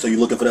up there. So you're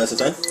looking for the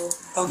SSN?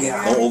 Okay.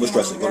 Don't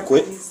overstress it. Go to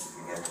quit.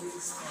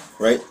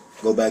 Right?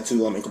 Go back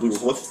to incomplete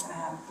reports.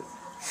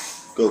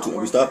 Go to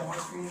every stop.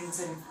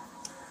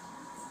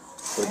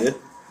 Right there.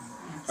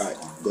 Alright,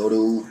 go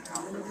to,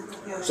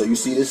 so you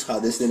see this, how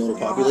this didn't auto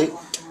populate?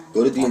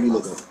 Go to DMV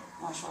lookup.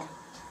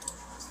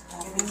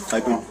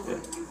 Type in,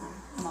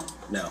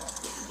 now,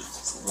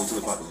 go to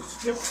the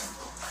population.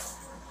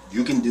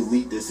 You can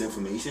delete this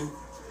information.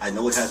 I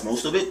know it has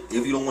most of it.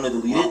 If you don't want to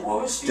delete it,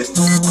 just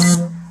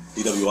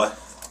DWI.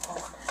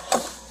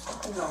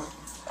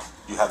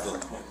 You have to.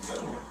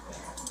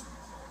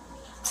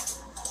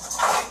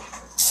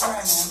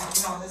 Alright,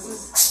 man. This is,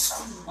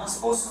 I'm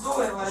supposed to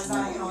do it, but it's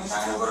not, it's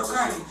not going to go to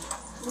Kearney.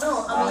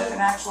 No, Like an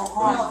actual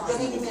crime. no, they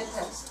didn't give me a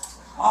text.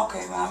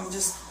 Okay, man, I'm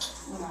just,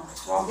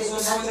 the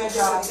officers doing their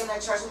job. You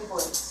cannot charge me for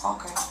it.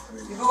 Okay.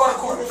 You can go to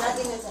court. They did not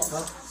give me a text.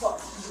 So,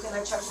 you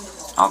cannot charge me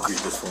for it. I'll read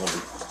this form.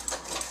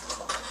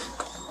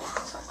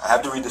 I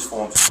have to read this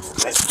form.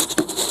 Okay?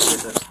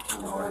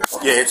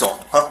 Yeah, it's on.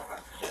 Huh?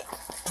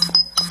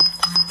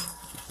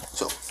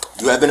 So,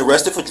 you have been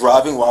arrested for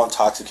driving while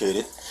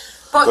intoxicated.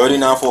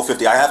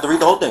 39,450. I have to read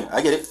the whole thing.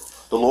 I get it.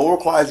 The law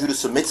requires you to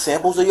submit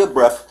samples of your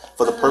breath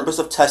for the purpose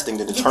of testing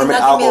to determine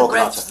alcohol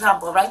content.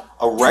 Sample, right?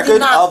 A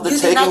record of the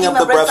taking of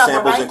the breath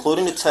samples,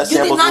 including the test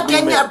samples, will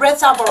be made.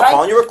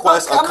 Upon your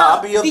request, a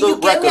copy of the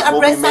records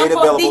will be made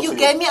available to you. Did you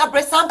give me a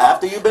breath sample?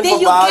 After you've been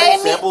provided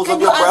samples of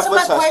your breath for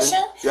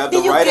testing, you have the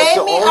right at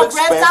your own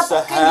expense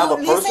to have a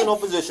personal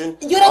physician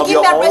of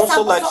your own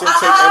selection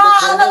take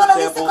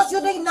independent samples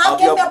of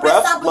your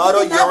breath, blood,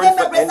 or urine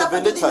for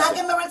independent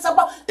testing.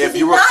 If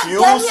you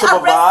refuse to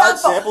provide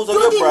samples of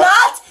your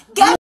breath,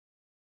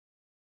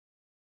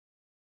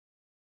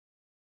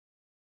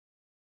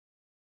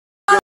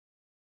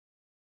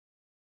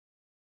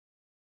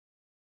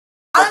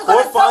 the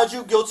court finds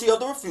you guilty of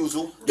the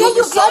refusal. Did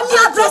you give me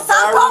a breath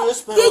sample?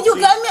 Did you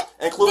give me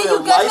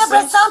a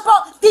breath sample?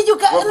 Did you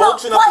get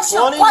revocation up to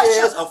 20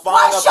 years, a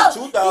fine up to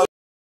 2,000,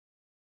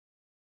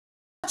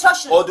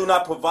 or do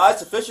not provide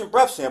sufficient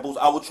breath samples,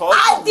 I will charge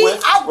you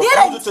with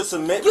refusal to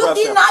submit breath samples.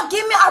 You did not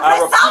give me a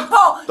breath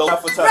sample.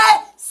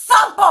 Breath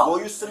sample.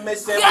 Will you submit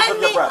samples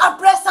of your breath? Give me a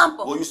breath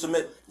sample. Will you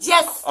submit?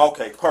 Yes.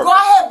 Okay, perfect. Go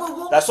ahead, boo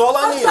boo. That's all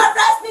I need.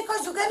 Arrest me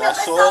because you gave me a breath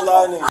That's sample.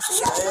 all I need.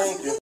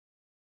 Thank you.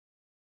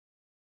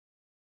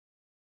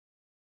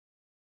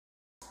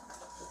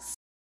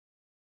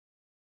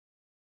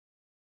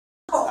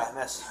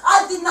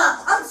 I did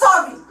not. I'm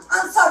sorry.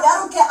 I'm sorry. I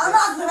don't care. I'm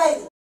not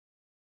aggravated.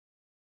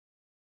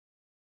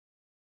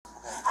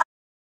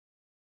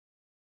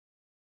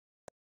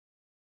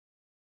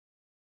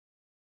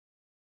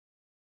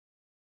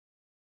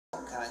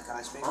 Can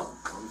I speak? Huh?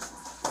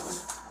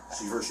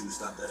 She heard she was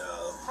stopped at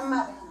I'm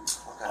not.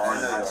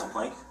 some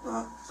plank.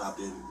 Stopped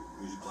in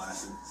music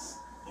class and just.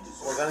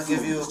 We're gonna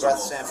give you a breath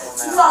sample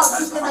now. No,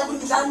 you cannot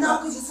give me that now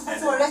because you're supposed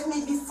to arrest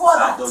me before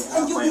that,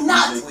 and you did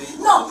not.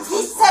 No,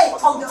 he said,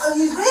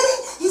 really?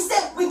 He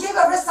said we gave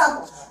a breath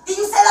sample. Did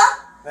you say that?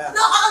 Yeah.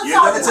 No, I'm You're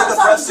sorry. gonna take I'm a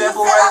sorry. breath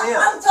sample Did you say right that?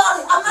 now. I'm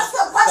sorry. I'm asking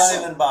a Don't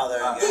question. even bother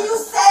again. Did you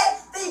say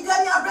that you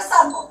gave me a breath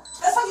sample?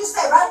 That's what you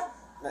said, right?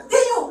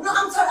 Did you? No,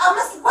 I'm sorry. I'm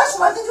asking a question.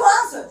 Why did you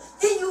answer?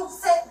 Did you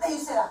say that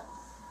you said that?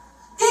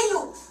 Did you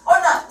or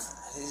not?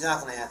 He's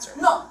not gonna answer.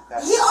 No.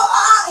 He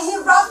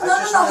brought. No.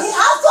 He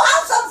has to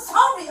answer.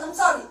 I'm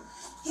sorry.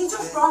 He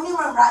just brought me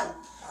my right.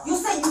 You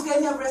said you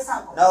gave me a breath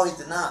sample. No, he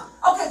did not.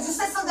 Okay, you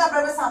said something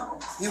about breath sample.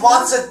 He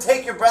wants to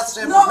take your breath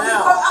sample No,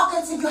 now. because,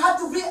 okay, so you have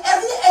to read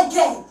everything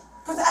again.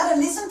 Because I don't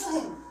listen to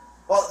him.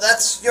 Well,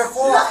 that's your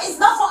fault. No, it's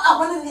not for, I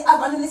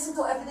want to listen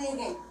to everything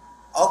again.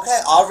 Okay,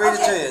 I'll read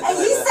it to you. And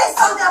he said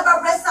something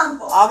about breath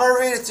sample. I'm gonna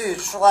read it to you.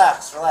 Just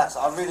relax.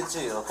 I'll read it to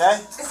you, okay?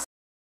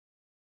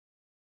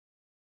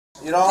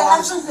 You don't Okay, I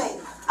understand?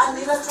 translate. I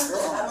need a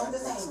translate. I don't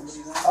understand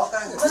English.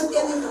 Okay. No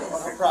entiendo inglés.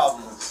 No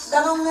problem.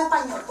 Dame un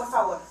español, por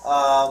favor. Is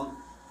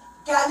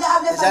Que hable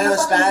anyone español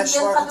Spanish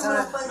para working que me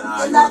lo tonight? pueda Nah,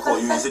 you entender wanna call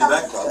you in city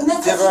back?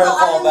 perfectamente. Give her a call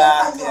Necesito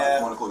back, alguien en yeah. español.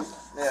 I want to call you.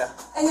 Yeah.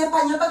 En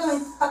español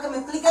para que me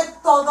explique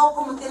todo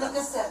como tiene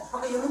que ser.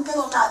 Porque yo no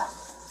entiendo nada.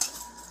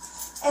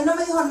 Él no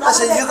me dijo nada.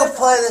 Listen, you can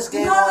play this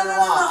game all you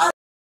want.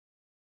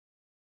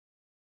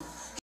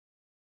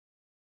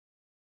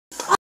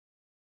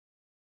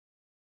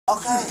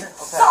 Okay.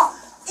 So,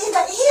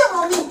 either him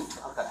or me.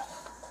 Okay.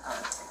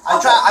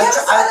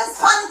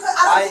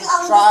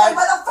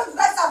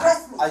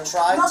 I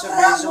tried to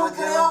reason with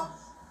you.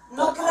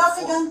 No creo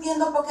que yo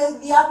entiendo por qué el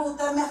diablo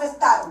ustedes me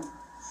arrestaron.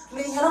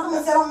 Me dijeron que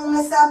me hicieron un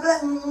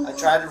examen. I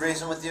tried to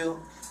reason with you,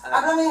 and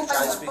Háblame en I tried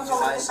to español, speak por to you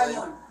favor, nicely.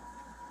 español.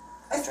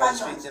 I tried to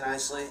speak to you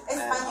nicely,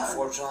 and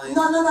unfortunately,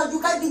 No, you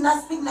guys did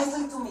not speak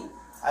nicely to me.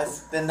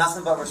 I've been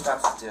nothing but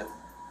respectful to you.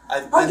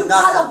 I've Are been you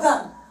part of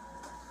nothing.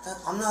 them?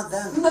 I'm not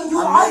them. No, you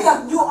I'm are me.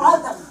 them. You are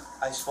them.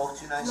 I spoke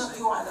to you nicely. No,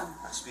 you are them.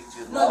 I speak to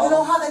you No, you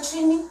know well. how they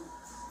treat me?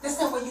 The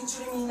same way you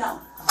treat me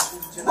now. I'm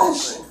speaking to you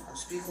nicely. I'm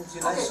speaking to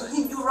you nicely.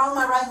 Okay, you wrong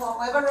my right,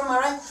 whoever wrong my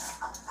right,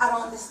 I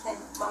don't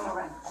understand wrong my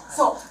right.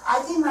 So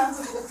I demand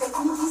for you to take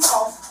me this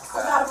off,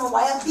 because I don't know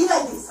why I be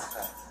like this.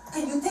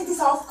 Can you take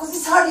this off? Because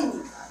it's hurting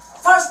me.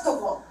 First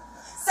of all.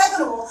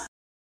 Second of all,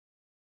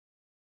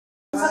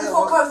 I'm sorry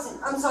for cursing.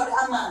 I'm sorry,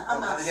 I'm not. I'm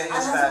not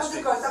supposed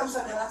to curse. I'm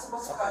sorry, I'm not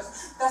supposed to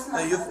curse. That's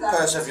not. No, you can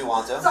curse if you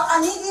want to. So I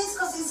need this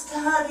because it's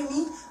hurting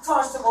me,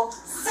 first of all.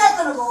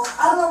 Second of all,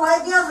 I don't know why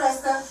I be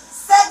arrested.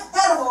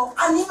 Third of all,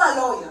 I need my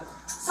lawyer.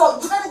 So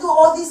you're going to do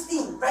all these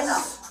things right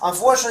now.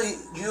 Unfortunately,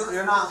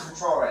 you're not in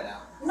control right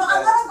now. No,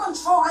 I'm not in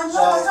control. I know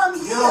that's why I'm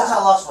here. You don't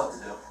tell us what to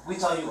do. We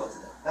tell you what to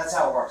do. That's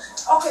how it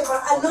works. Okay,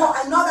 but I know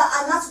that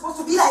I'm not supposed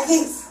to be like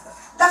this.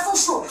 That's for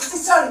sure.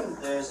 It's telling me.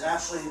 There's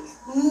actually...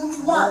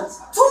 One.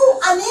 Two,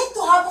 I need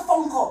to have a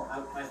phone call.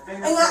 My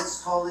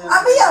fingerprints totally...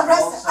 I'll be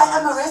arrested.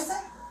 I am arrested.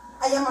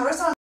 I am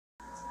arrested.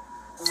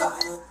 So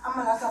I'm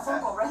going to have a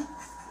phone call, right?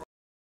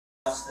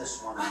 Just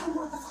this one. I don't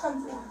know what the fuck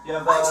I'm doing. You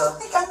have I just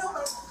think I know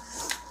my...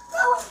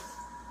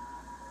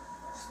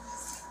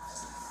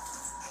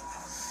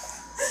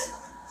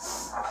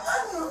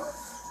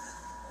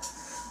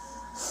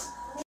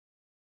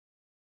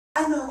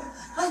 I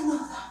know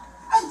that.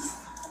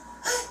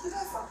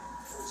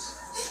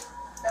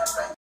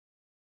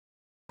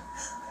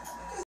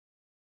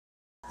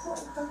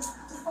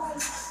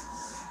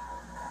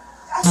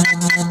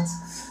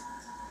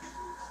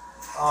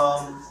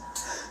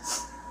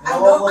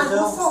 I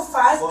know so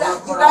fast that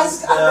you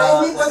guys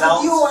arrest me because of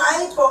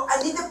DUI, but I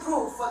need the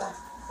proof for that.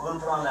 We're going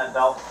to put on that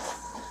belt.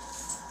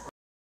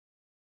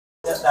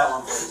 Get that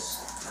one, please.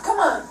 Come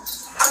on.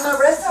 I'm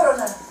arrested or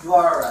not? You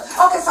are arrested.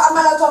 Okay, so I'm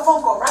allowed to have a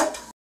phone call, right?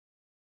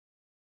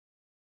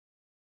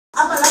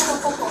 I'm allowed to have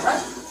a phone call,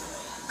 right?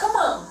 Come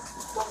on.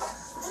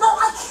 No,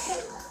 I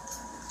can't.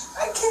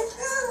 I can't.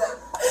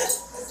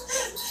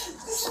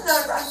 This is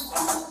not right.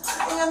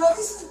 And I know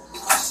this is...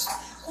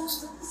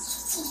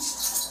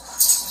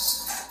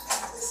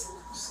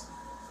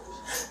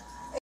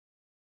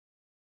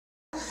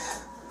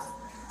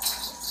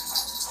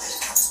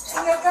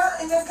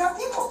 And I got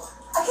people.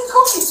 I can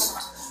call people.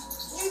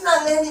 You're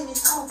not letting me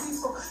call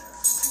people.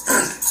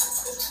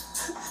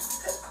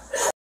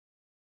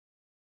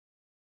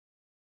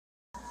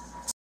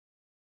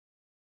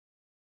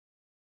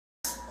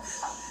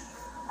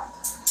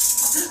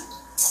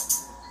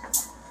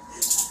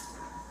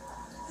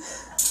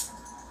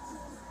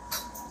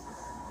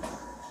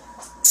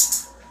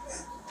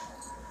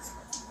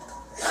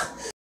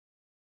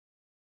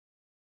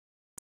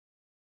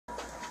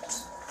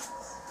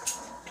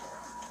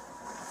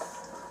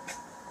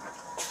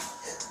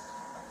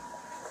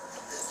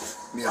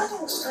 Yeah. I don't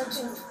know.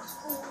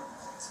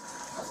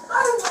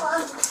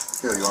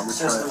 Here, you want me to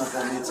try it?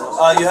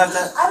 You have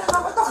to... I don't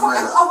know what the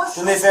fuck.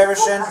 Do me a favor,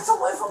 Shin.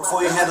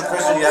 Before you handle the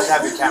prisoner, you have to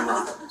have your camera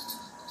on.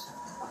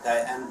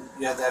 Okay, and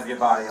you have to have your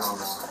body on.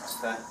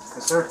 Okay?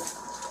 Yes, sir.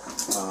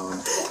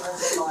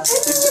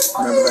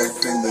 Remember that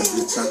thing that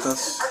you sent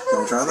us? You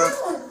want to try that?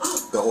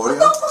 The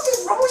audio? What the fuck is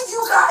wrong with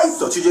you guys?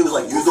 So TJ was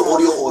like, use the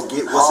audio or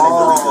get what's the name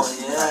to read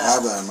this. Yeah. I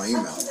have that in my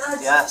email.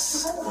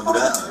 Yes. Want to do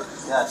that?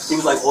 Yes. He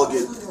was like, or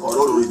get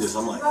Auto to read this.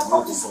 I'm like,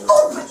 no,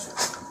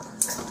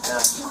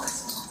 Yes.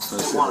 Let's We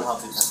see. want to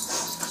help you.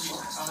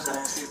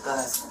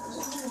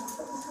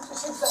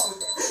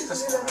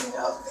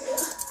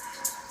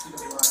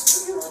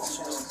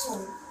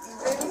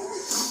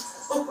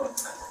 Go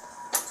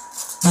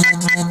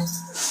ahead.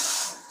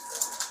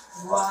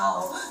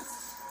 Wow.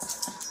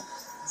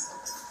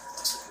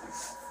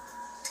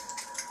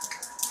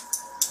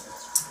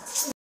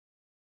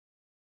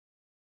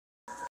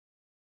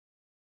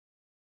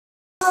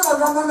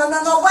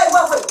 No, wait.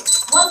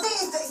 One thing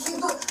is that he do.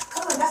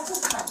 Come on, that's too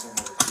much.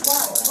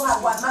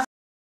 Why?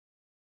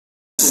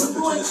 You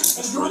do it,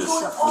 and you do it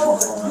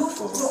over.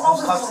 You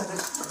always do it.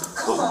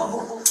 Come on,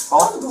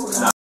 don't do it.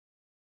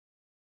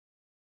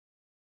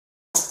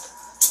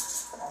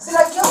 Did I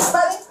kill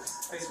somebody?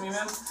 Face me,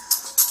 ma'am.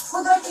 Who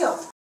did I kill?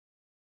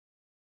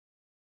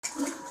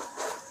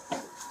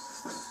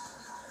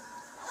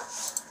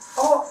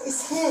 Oh,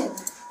 it's him.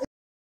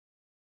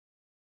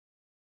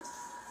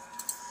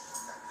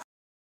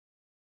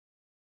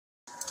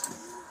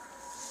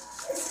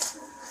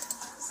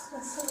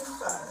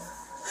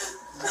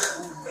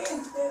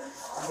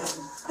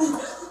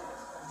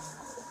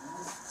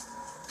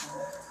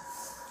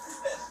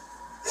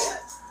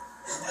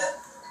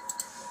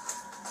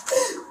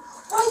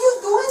 Why are you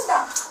doing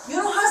that? You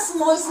know how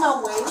small is my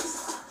waist?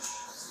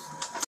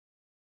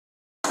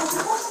 Are you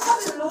supposed to cut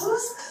it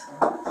loose?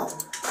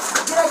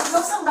 Did I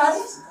kill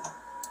somebody?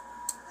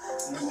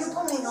 Can you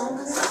put me on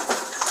this?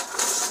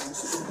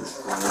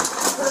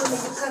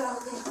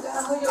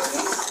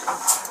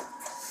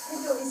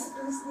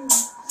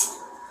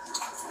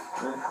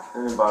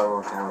 And then borrow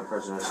a camera,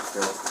 prisoner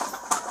secure.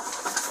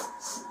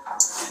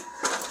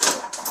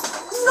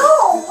 No!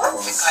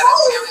 What's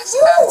wrong with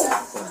you?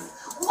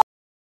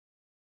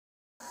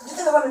 You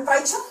think I want to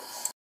fight you?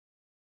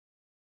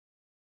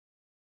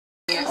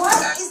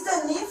 What is the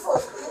need for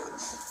you?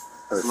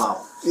 It's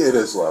low. Yeah, it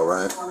is low,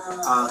 right?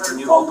 Can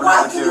you open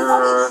it with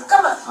your,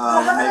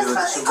 maybe with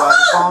the supervisor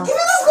phone? Give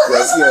me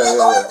this. Yeah.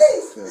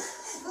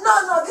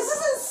 No, this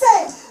is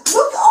insane.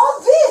 Look at all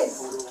this.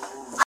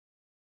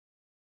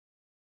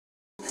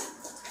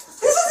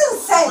 This is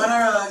insane. Want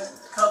her to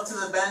come to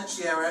the bench,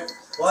 yeah, Rick?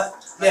 What?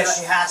 Yeah,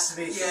 she has to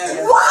be.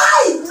 Yeah.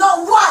 Why?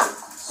 No, why?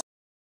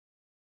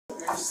 You're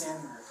just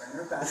standing there. Bring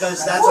her back.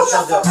 Because that's what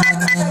she'll do. Can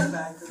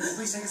you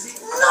please take a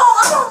seat? No,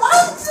 I don't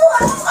want to. I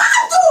don't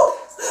want to.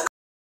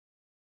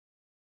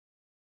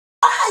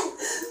 Why?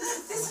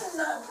 This is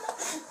not right.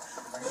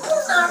 This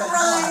is not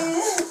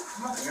right.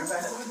 Come on, bring her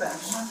back to the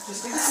bench. Come on,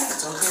 just take a seat.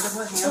 It's okay to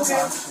put hands on.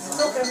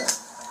 It's okay.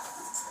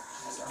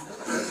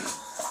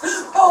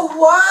 Oh,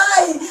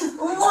 why?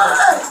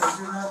 Why?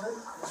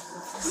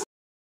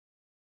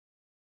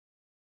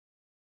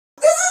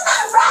 This is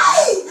not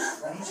right.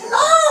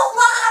 No,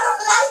 Ma, I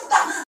don't like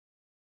that.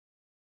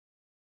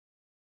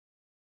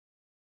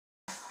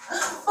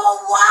 But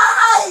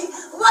why?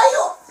 Why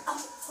you?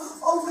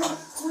 Oh, wait.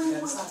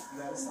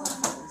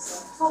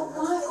 Oh,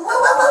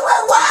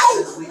 why?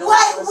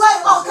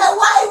 Okay,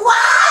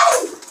 why?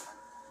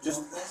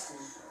 Just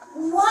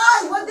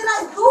Why? What did I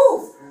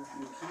do?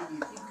 You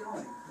keep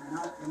going.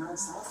 You're not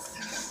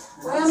stopping.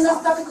 Why I'm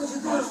not stopping because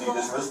you do it see wrong.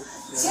 this wrist?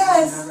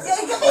 Yes.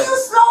 Can you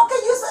slow?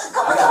 Can you?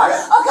 Come on. Okay.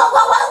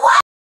 Why?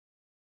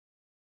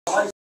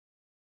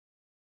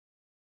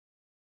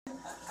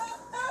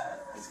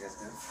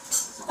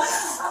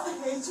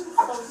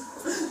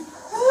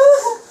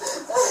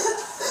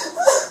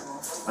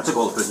 I took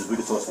all the pictures. We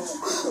can toss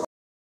this.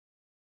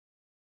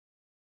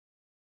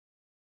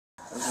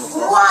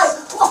 Why?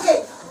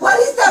 Okay. What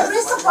is the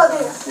reason for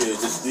this? Yeah,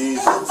 just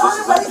these. Can you tell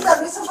me what is the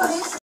reason for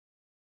this?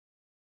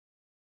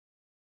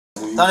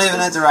 Don't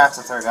even interact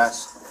with her,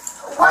 guys.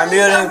 What I'm is the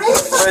muting.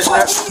 reason for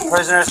this?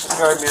 Prisoners,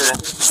 you're muted.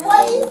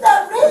 What is the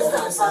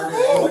reason for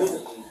this?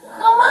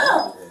 Come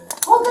on.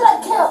 Who did I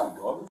kill?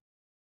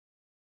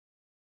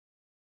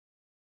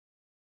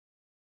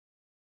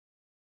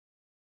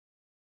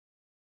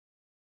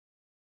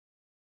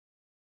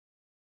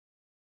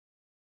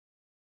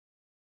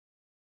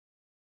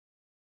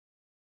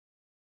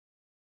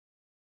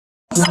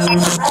 No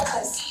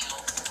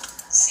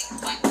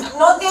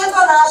entiendo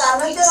nada. I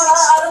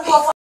don't give a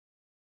fuck.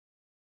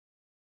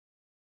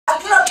 I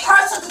kill a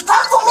person to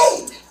talk to me.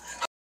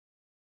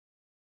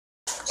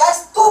 That's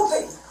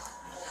stupid.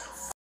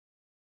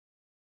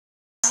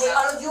 I hate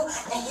all of you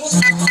and hate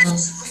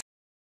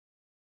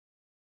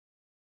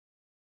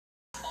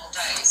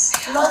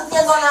No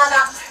entiendo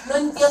nada,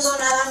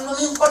 no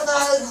me importa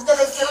nada de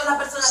ustedes, quiero una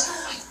persona.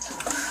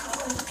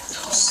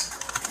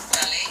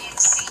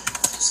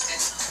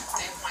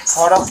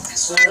 Hold up.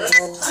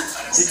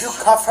 Did you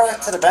cuff her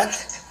to the bench?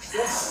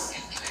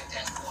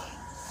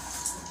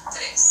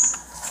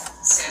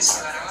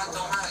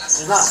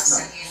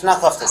 She's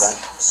not cuffed to the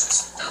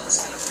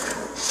bench.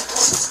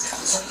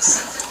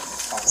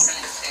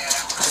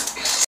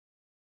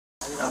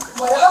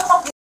 Whatever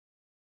fuck you.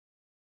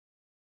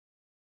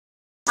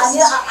 I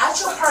need an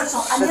actual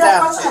person. I need a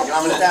person like you. I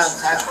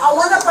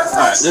want a person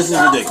like you. This is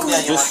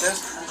ridiculous.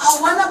 Just I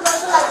want a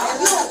person like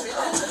you.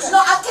 No,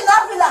 I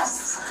cannot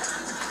relax.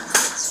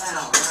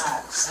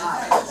 It's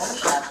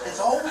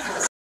over.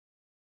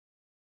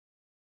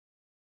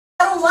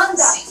 I don't want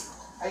that.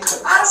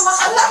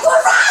 I'm not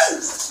going right.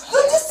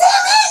 Don't you see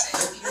me?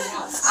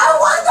 I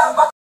want the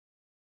fuck.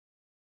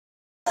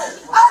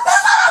 That's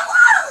what I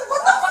want.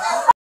 What the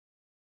fuck?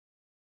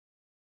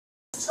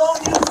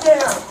 Don't you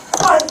dare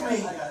bite me!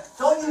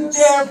 Don't you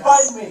dare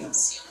bite me!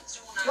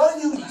 Don't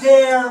you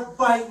dare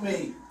bite me!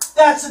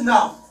 That's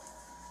enough!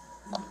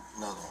 You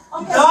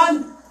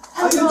done?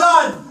 Are you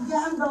done?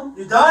 Yeah, I'm done.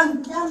 You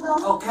done? Yeah, I'm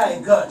done.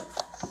 Okay, good.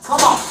 Come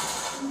on.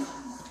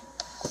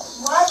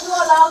 Why are you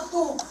allowed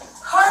to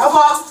hurt Come me?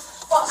 on.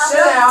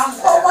 Sit down.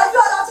 But why are you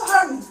allowed to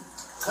hurt me?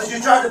 Because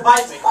you tried to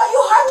bite me. Well,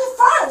 you hurt me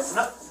first.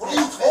 No, what are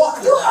you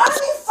talking You about? hurt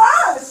me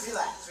first.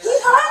 Relax. He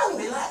hurt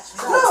me. Relax.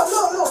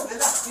 Look.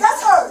 That's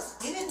hurt.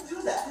 He didn't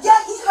do that. Yeah,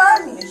 he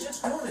hurt me. He's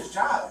just doing his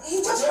job. He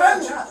just hurt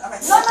me. All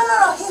right. No.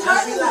 He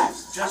hurt me.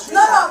 Just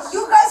No. relax.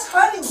 You guys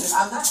hurting me.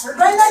 I'm not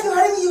hurting Right now you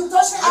hurting me. You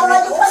touch me. I don't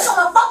like your hands on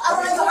my butt. I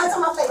don't like your hands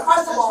on my face.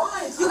 First of all,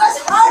 you guys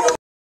hurting me.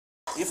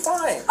 You're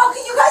fine.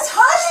 Okay, you guys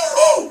hurting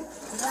me.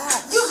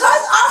 You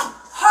guys are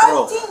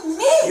hurting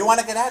me. You want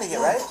to get out of here,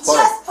 right?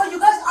 Yes, but you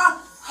guys are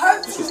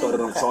hurting get me.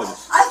 started on the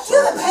charges. I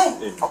feel the pain.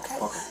 Yeah. Okay.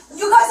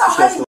 You guys are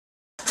hurting me.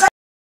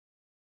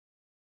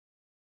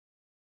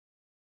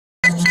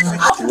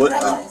 What?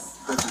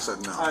 Then she said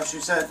no. She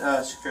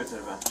said secure to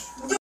the bench.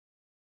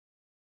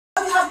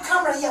 You have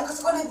camera here because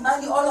I'm going to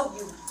demand you, all of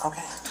you.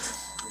 Okay.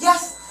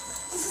 Yes,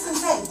 this is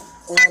insane.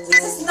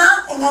 This is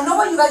not, and I know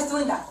why you guys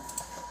doing that.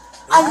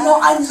 I know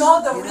the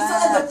reason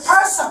and the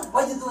person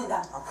why you're doing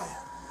that. Okay.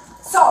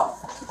 So,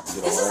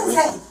 this is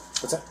insane.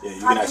 What's that? Yeah, you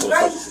can ask her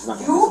questions. She's not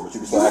going to answer, but you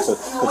can still ask her.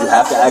 But you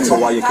have to ask her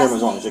while your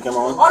camera's on. Is your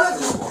camera on? All of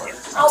you.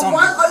 I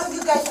want all of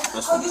you guys.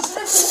 So you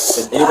shouldn't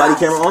Is anybody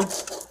camera on?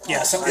 You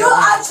actually,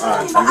 Alright,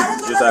 but I don't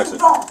do just ask nothing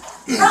it. wrong.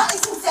 That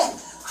is insane.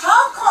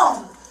 How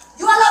come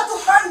You allowed to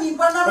hurt me,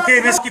 but not.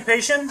 Okay, Miss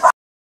Occupation.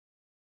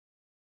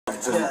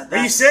 Are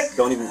you sick?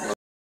 Don't even.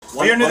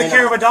 Are you under the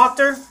care of a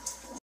doctor?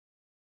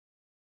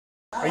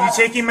 Are you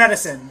taking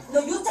medicine? No,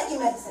 you taking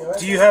medicine.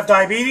 Do you have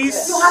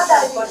diabetes? You have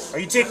diabetes. Are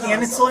you taking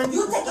insulin?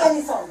 You take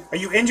insulin. Are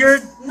you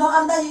injured? No,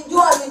 I'm not. You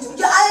are injured.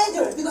 You are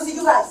injured because of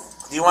you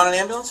guys. Do you want an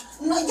ambulance?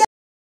 No, yeah.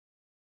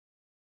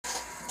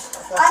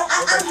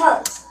 I'm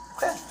hurt.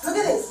 Okay. Look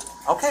at this.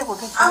 Okay, we'll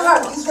get you I'm an hurt.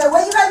 ambulance. The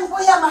way you guys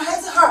put my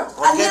head's hurt.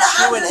 We'll I need get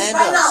you an ambulance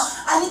right now.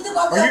 ambulance. I need to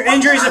go. Are your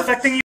injuries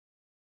affecting you?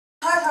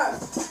 Hurt.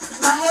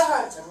 My head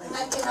hurts.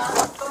 I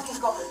cannot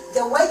fucking go.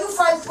 The way you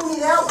fight put me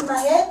down with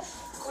my head.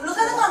 Look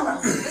at the camera.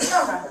 The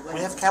camera. We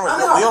have cameras.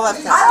 I'm We all have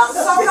hurt. cameras. I don't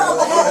suffer of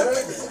the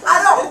head. I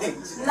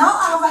don't. Now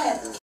I have a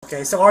head.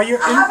 Okay, so are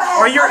your I have a head.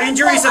 are your I'm in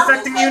injuries pain. I'm in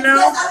affecting pain. you now?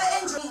 Yes, I have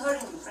an injury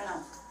hurting me right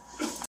now.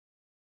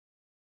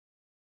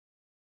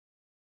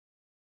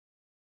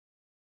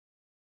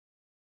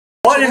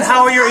 What and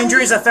how are your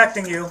injuries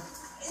affecting you?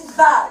 It's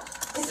bad.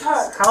 It's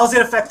hurt. How is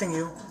it affecting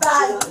you?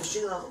 Bad.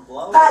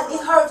 Bad. It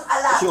hurts a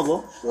lot. She gonna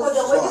blow? Because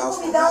the way you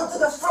put me down to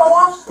the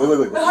floor,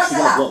 Wait. it hurts She a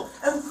gonna lot. blow.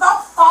 And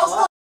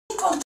Fausto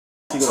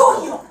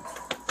control you.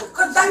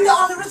 Because that's the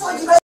only reason why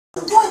you guys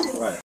are doing this.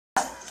 Right.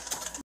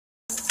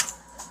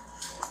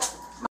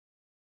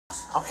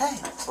 Okay,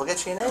 we'll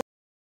get you an ambulance.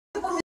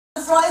 You put me on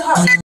the floor, it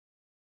hurts.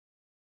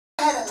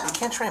 You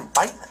can't try and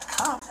bite the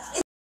cop.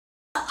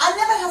 I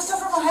never have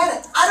suffered from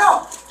headache. I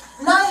don't.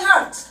 Now it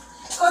hurts.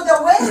 Because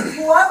the way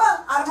whoever,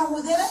 I don't know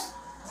who did it,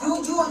 you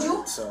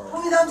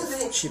put me down to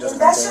the She doesn't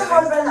and that do shit anything.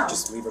 hurts right now.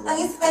 Just leave her And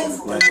it's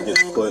painful. Yeah, she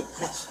just put.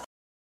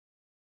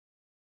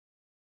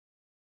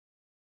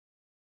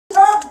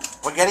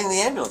 We're getting the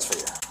ambulance for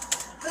you.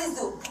 Please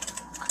do.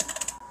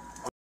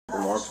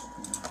 Remarks.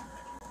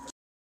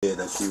 Yeah,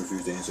 that she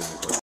refused to answer the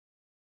question.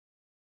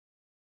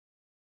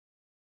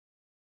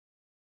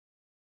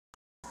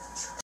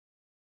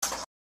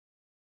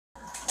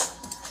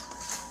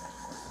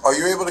 Are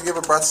you able to give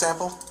a breath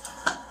sample?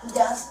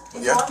 Yes.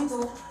 If Yeah? you want me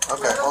to.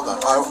 Okay, hold on.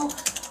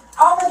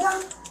 Oh my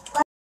God.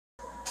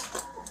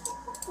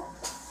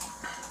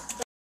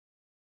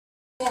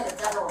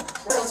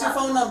 What's your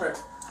phone number?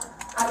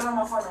 I don't know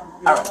my phone number.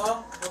 You don't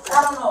know?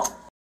 I don't know.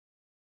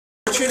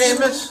 What's your name,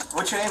 miss?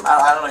 What's your name?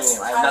 I don't know your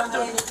name. I I have don't nothing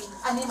know to do with it. anything.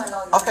 I need my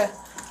lawyer. Okay.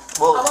 I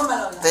Well, want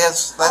my lawyer.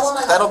 that's I want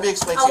my that'll lawyer. be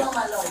explained I to you. want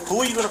my lawyer.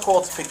 Who are you going to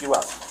call to pick you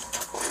up?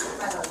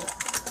 My lawyer.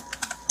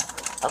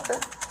 Okay,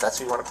 that's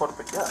who you want to call to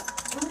pick you up.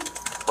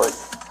 But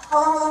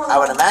Hold on. I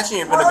would imagine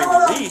you're going to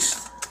Hold on. be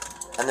released,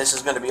 and this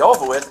is going to be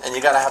over with, and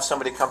you got to have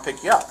somebody come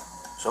pick you up.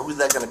 So who's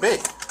that going to be?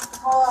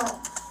 Hold on.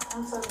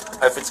 I'm sorry.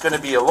 If it's going to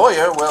be a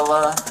lawyer,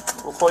 well,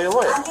 we'll call you a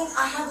lawyer.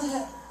 I haven't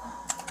had.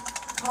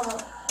 Hold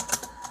on.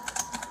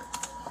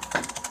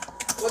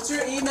 What's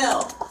your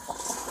email?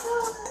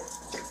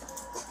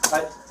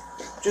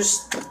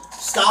 Just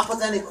stop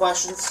with any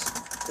questions,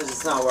 because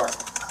it's not working.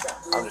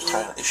 I'm just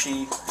trying. Is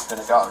she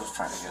gonna go? I'm just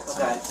trying to get.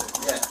 Okay.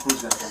 Yeah. Who's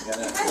gonna come get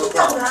it? You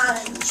guys got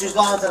lying. She's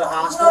going to the No,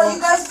 hospital.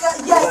 you guys got.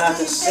 We're gonna have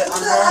to Yes, sit you on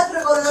take me to the her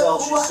hospital, until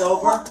she's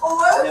sober,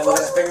 and then we're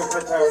gonna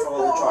fingerprint her for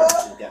all the charges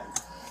she's getting.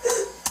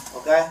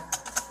 Okay?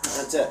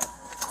 That's it.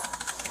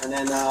 And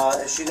then,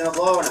 is she gonna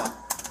blow or not?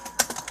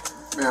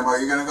 Ma'am, are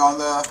you going to go on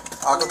the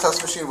alcohol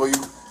test machine? Will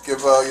you give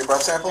your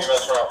breath sample?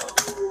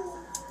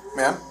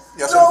 Ma'am?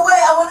 Yes, No sir? way,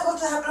 I want to go to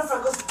the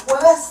hospital first because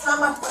when I slam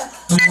my foot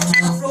on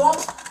the floor,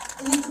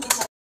 it needs to be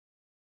checked.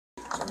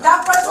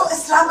 That person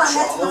slammed my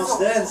head to the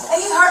floor. And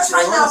it hurts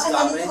right now, and I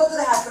need to go to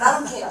the hospital. I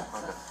don't care.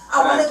 I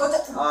want to go to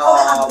the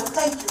ambulance.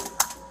 Thank you.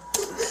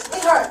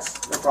 It hurts.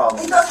 No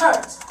problem. It does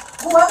hurt.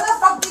 Whoever the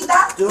fuck did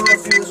that, Do a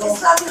refusal. it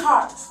slammed me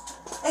hard.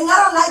 And I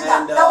don't like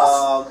that. And That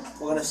was.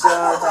 we're gonna sit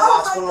her at the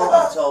hospital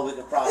until we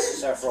can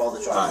process her for all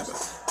the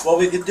charges. What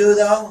we could do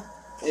though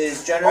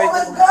is generate Oh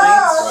my the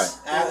God.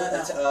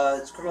 complaints.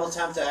 It's criminal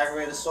attempt to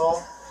aggravate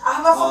assault I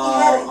have a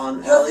fucking headache.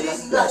 on Just Ellie,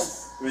 because you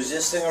guys.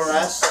 resisting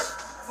arrest,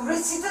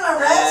 Resisting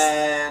arrest?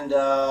 and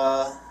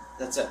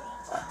that's it.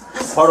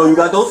 Pardo, you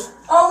got those?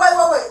 Oh,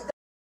 wait.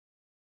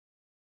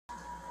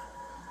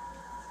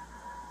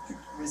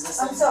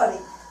 Resisting. I'm sorry.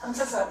 I'm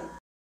so sorry.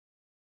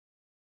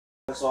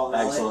 That's all.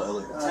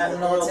 Axon.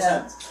 Criminal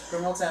attempt.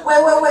 Criminal attempt.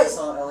 Wait.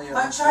 Assault, Elliot.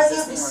 My charge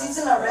is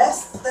resisting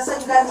arrest? That's how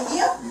you got me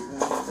here?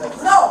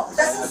 No,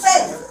 that's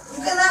insane.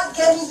 You cannot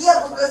get me here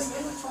because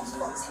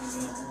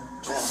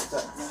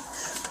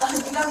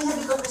you got me here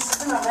because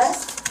resisting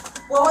arrest?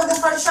 What was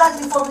the first charge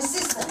before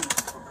resisting?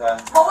 Okay.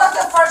 What was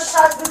the first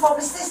charge before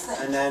resisting?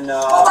 And then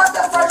What was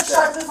the first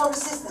charge before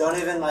resisting? don't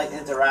even like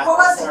interact What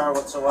was with it? her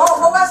whatsoever. Oh,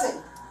 what was it?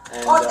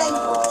 And, Oh, thank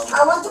you.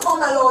 I want to call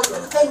my lawyer.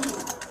 Thank you.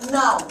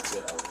 Now.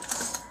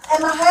 And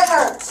my head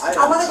hurts. I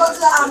want to go to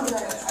the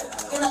ambulance.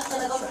 Can I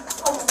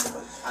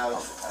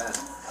go?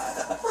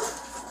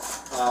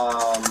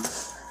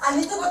 I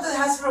need to go to the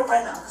hospital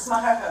right now because my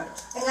head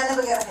hurts. And I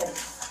never get a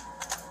headache.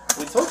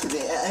 We told you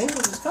the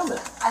ambulance is coming.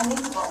 I need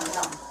to go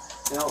now.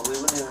 You know, we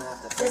wouldn't even have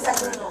to Yes, I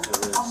figure it do. if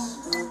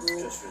it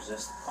was just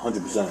resist.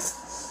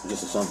 100%.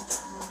 Just a son.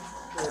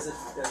 There's a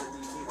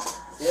DD.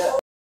 Yeah.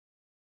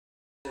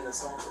 An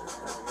assault.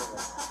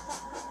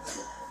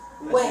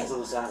 We Wait.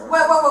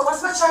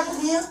 What's my charge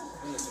with you?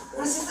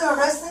 Resisting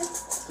arrested?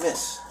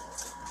 Miss.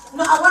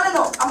 No, I want to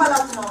know. I'm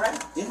allowed to know, right?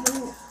 Yeah.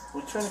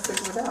 We're trying to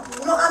figure it out.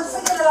 No, I'm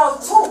figuring it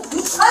out too.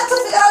 You trying to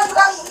figure out you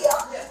got here?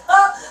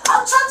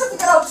 I'm trying to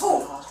figure it out too.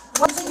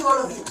 What's in all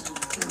of you?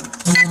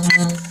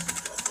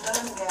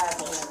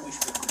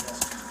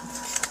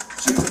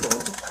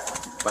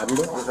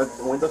 Was that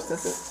the windows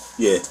tinted?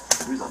 Yeah.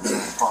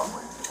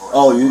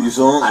 Oh, you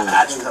saw him? I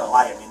actually had a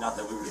lie. I mean, not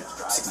that we were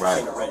driving.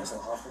 Right.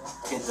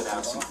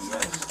 Cadillac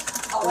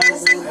CTS. I want to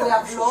see we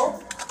are low.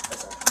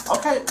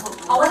 Okay.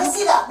 I want to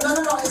see that. No,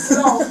 it's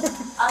low.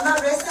 I'm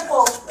not arrested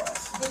for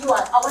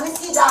DUI. I want to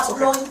see that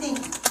blowing thing.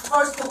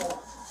 First of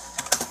all.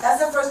 That's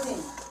the first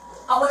thing.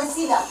 I want to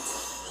see that.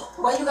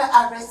 Why you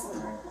got arrested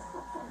me?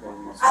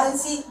 I didn't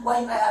see why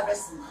you got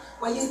arrested me.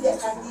 Why you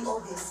did all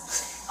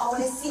this. I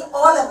want to see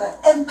all of it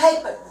in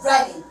paper,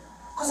 writing.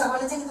 Because I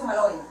want to take it to my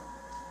lawyer.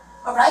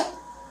 Alright?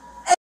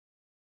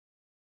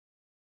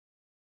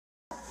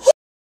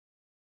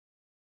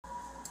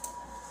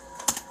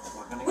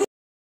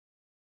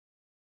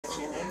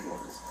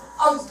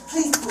 Oh,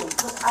 please do,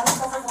 because I don't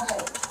suffer from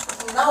headache.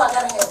 And now I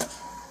got a headache.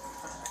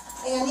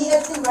 And I need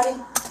everything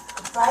writing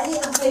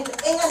and paper.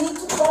 And I need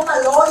to call my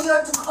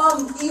lawyer to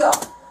come here.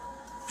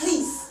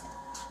 Please.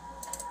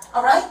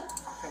 Alright?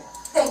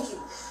 Thank you.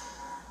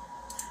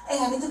 And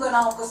I need to go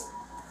now because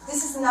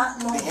this is not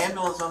normal. The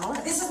ambulance on the way.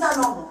 This is not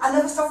normal. I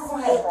never suffer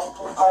from headache.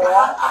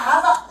 I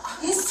have a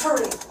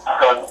history.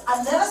 I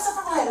never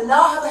suffer from headache.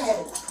 Now I have a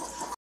headache.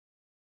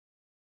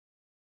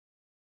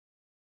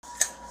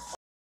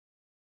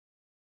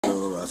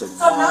 So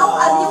now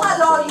I need my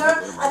lawyer,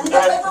 I need the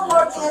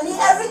paperwork, and I need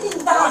everything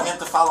You done. have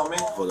to follow me.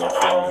 You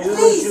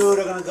Please. and Jude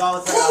are gonna go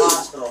to the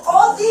hospital.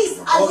 All these,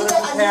 I We're need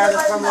gonna prepare it the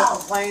right criminal now.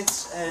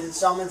 complaints and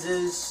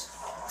summonses,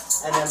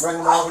 and then bring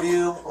them over to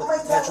you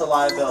with potential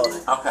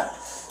liability. Okay.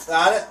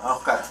 Got it?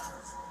 Okay.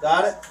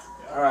 Got it?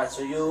 All right.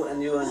 So you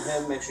and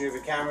him, make sure you have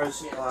your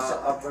cameras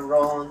up and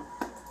rolling.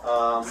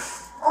 Oh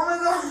my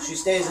God. She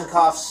stays in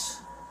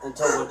cuffs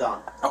until we're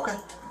done. Okay.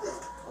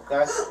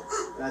 Okay?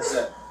 That's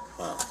it.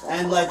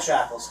 And leg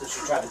shackles, because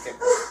she tried to kick me.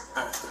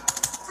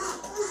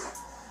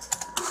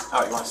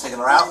 Alright, you want to take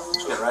her out?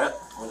 Let's get right up.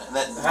 And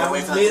then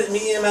wait for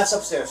Meet EMS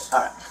upstairs.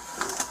 Alright.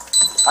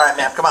 Alright,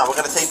 ma'am, come on. We're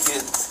going to take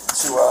you to, Yes,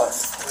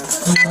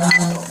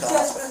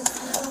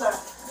 do that.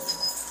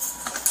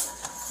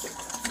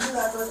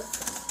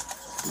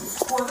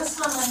 Whoever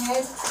slammed my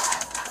head,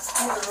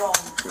 did it wrong.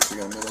 Chris, you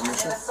got another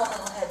mission? And I stuck on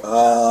my head. No,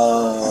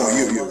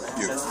 you.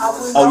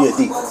 Oh, yeah,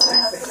 D.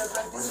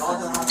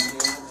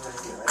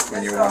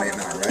 When you're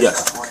 189, right?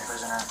 Yes.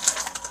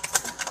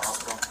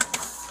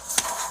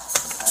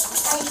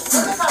 Hey,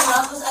 let me find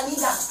out because I need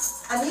that.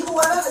 I need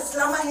whoever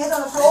slammed my head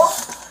on the floor.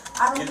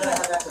 I don't care.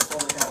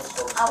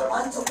 I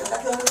want to, but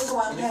that's the only reason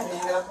why I'm here.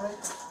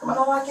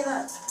 No, I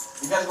cannot.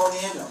 You got to go in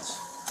the ambulance.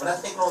 We're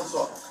not taking all this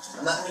off.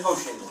 I'm not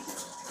negotiating with you.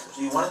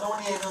 So you want to go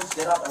in the ambulance,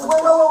 get up and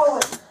let's go.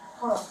 Wait.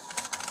 Hold on.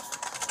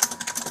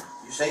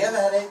 You say you have a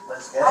headache,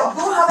 let's get I up.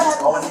 do have a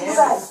headache. Go in the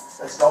ambulance.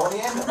 Let's go in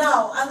the ambulance.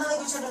 No, I'm not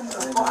negotiating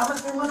with you. I'm a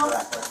criminal.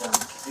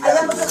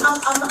 I'm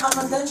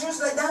a dangerous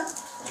like that.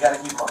 You got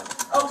to keep going.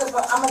 Okay,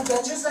 but I'm a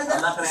dangerous like that.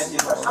 I'm not going to answer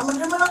your questions. I'm a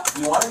criminal.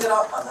 You want to get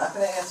up, I'm not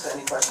going to answer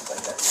any questions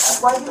like that.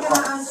 Why you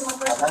cannot answer my I'm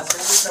question? not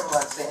saying you're criminal, I'm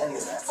not saying any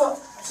of that.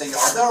 So you're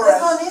under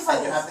there's no arrest, need for and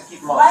you this. have to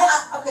keep moving. Why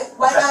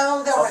I'm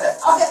on the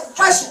arrest? Okay,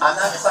 question. I'm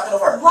not, it's not going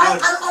to work. Why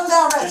I'm on the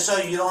arrest? Just so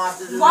you don't have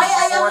to do Why this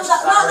I am on before, the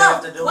I already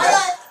have to do why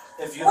it.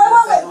 If you wait,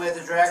 think wait. we have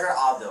to drag her,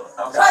 I'll do it.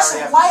 Okay.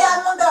 Question. Why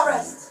I'm on the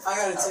arrest? I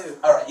got it too.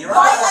 Alright, you're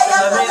Why on I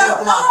am on the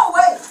come on. No,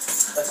 wait.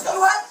 Let's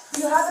go.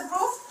 You have the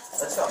proof?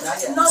 Let's go. Not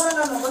yet. No,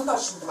 don't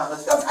touch me. Come on,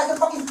 let's go. I can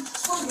fucking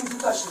screw you if you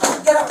touch me.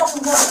 Get a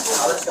fucking gun.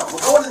 Now, let's go. We're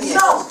going to the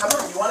ambulance. Come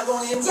on, you want to go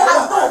in the ambulance? Yeah,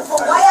 I do.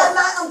 But why am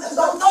I on the...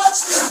 Don't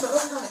touch me.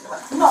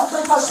 No,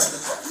 don't touch me.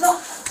 No.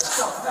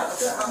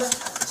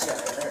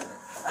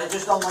 I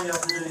just don't want you to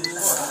have to do these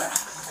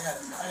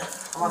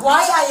before.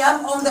 Why I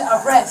am on the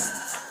arrest?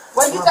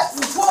 Why you got...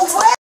 Well,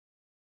 where?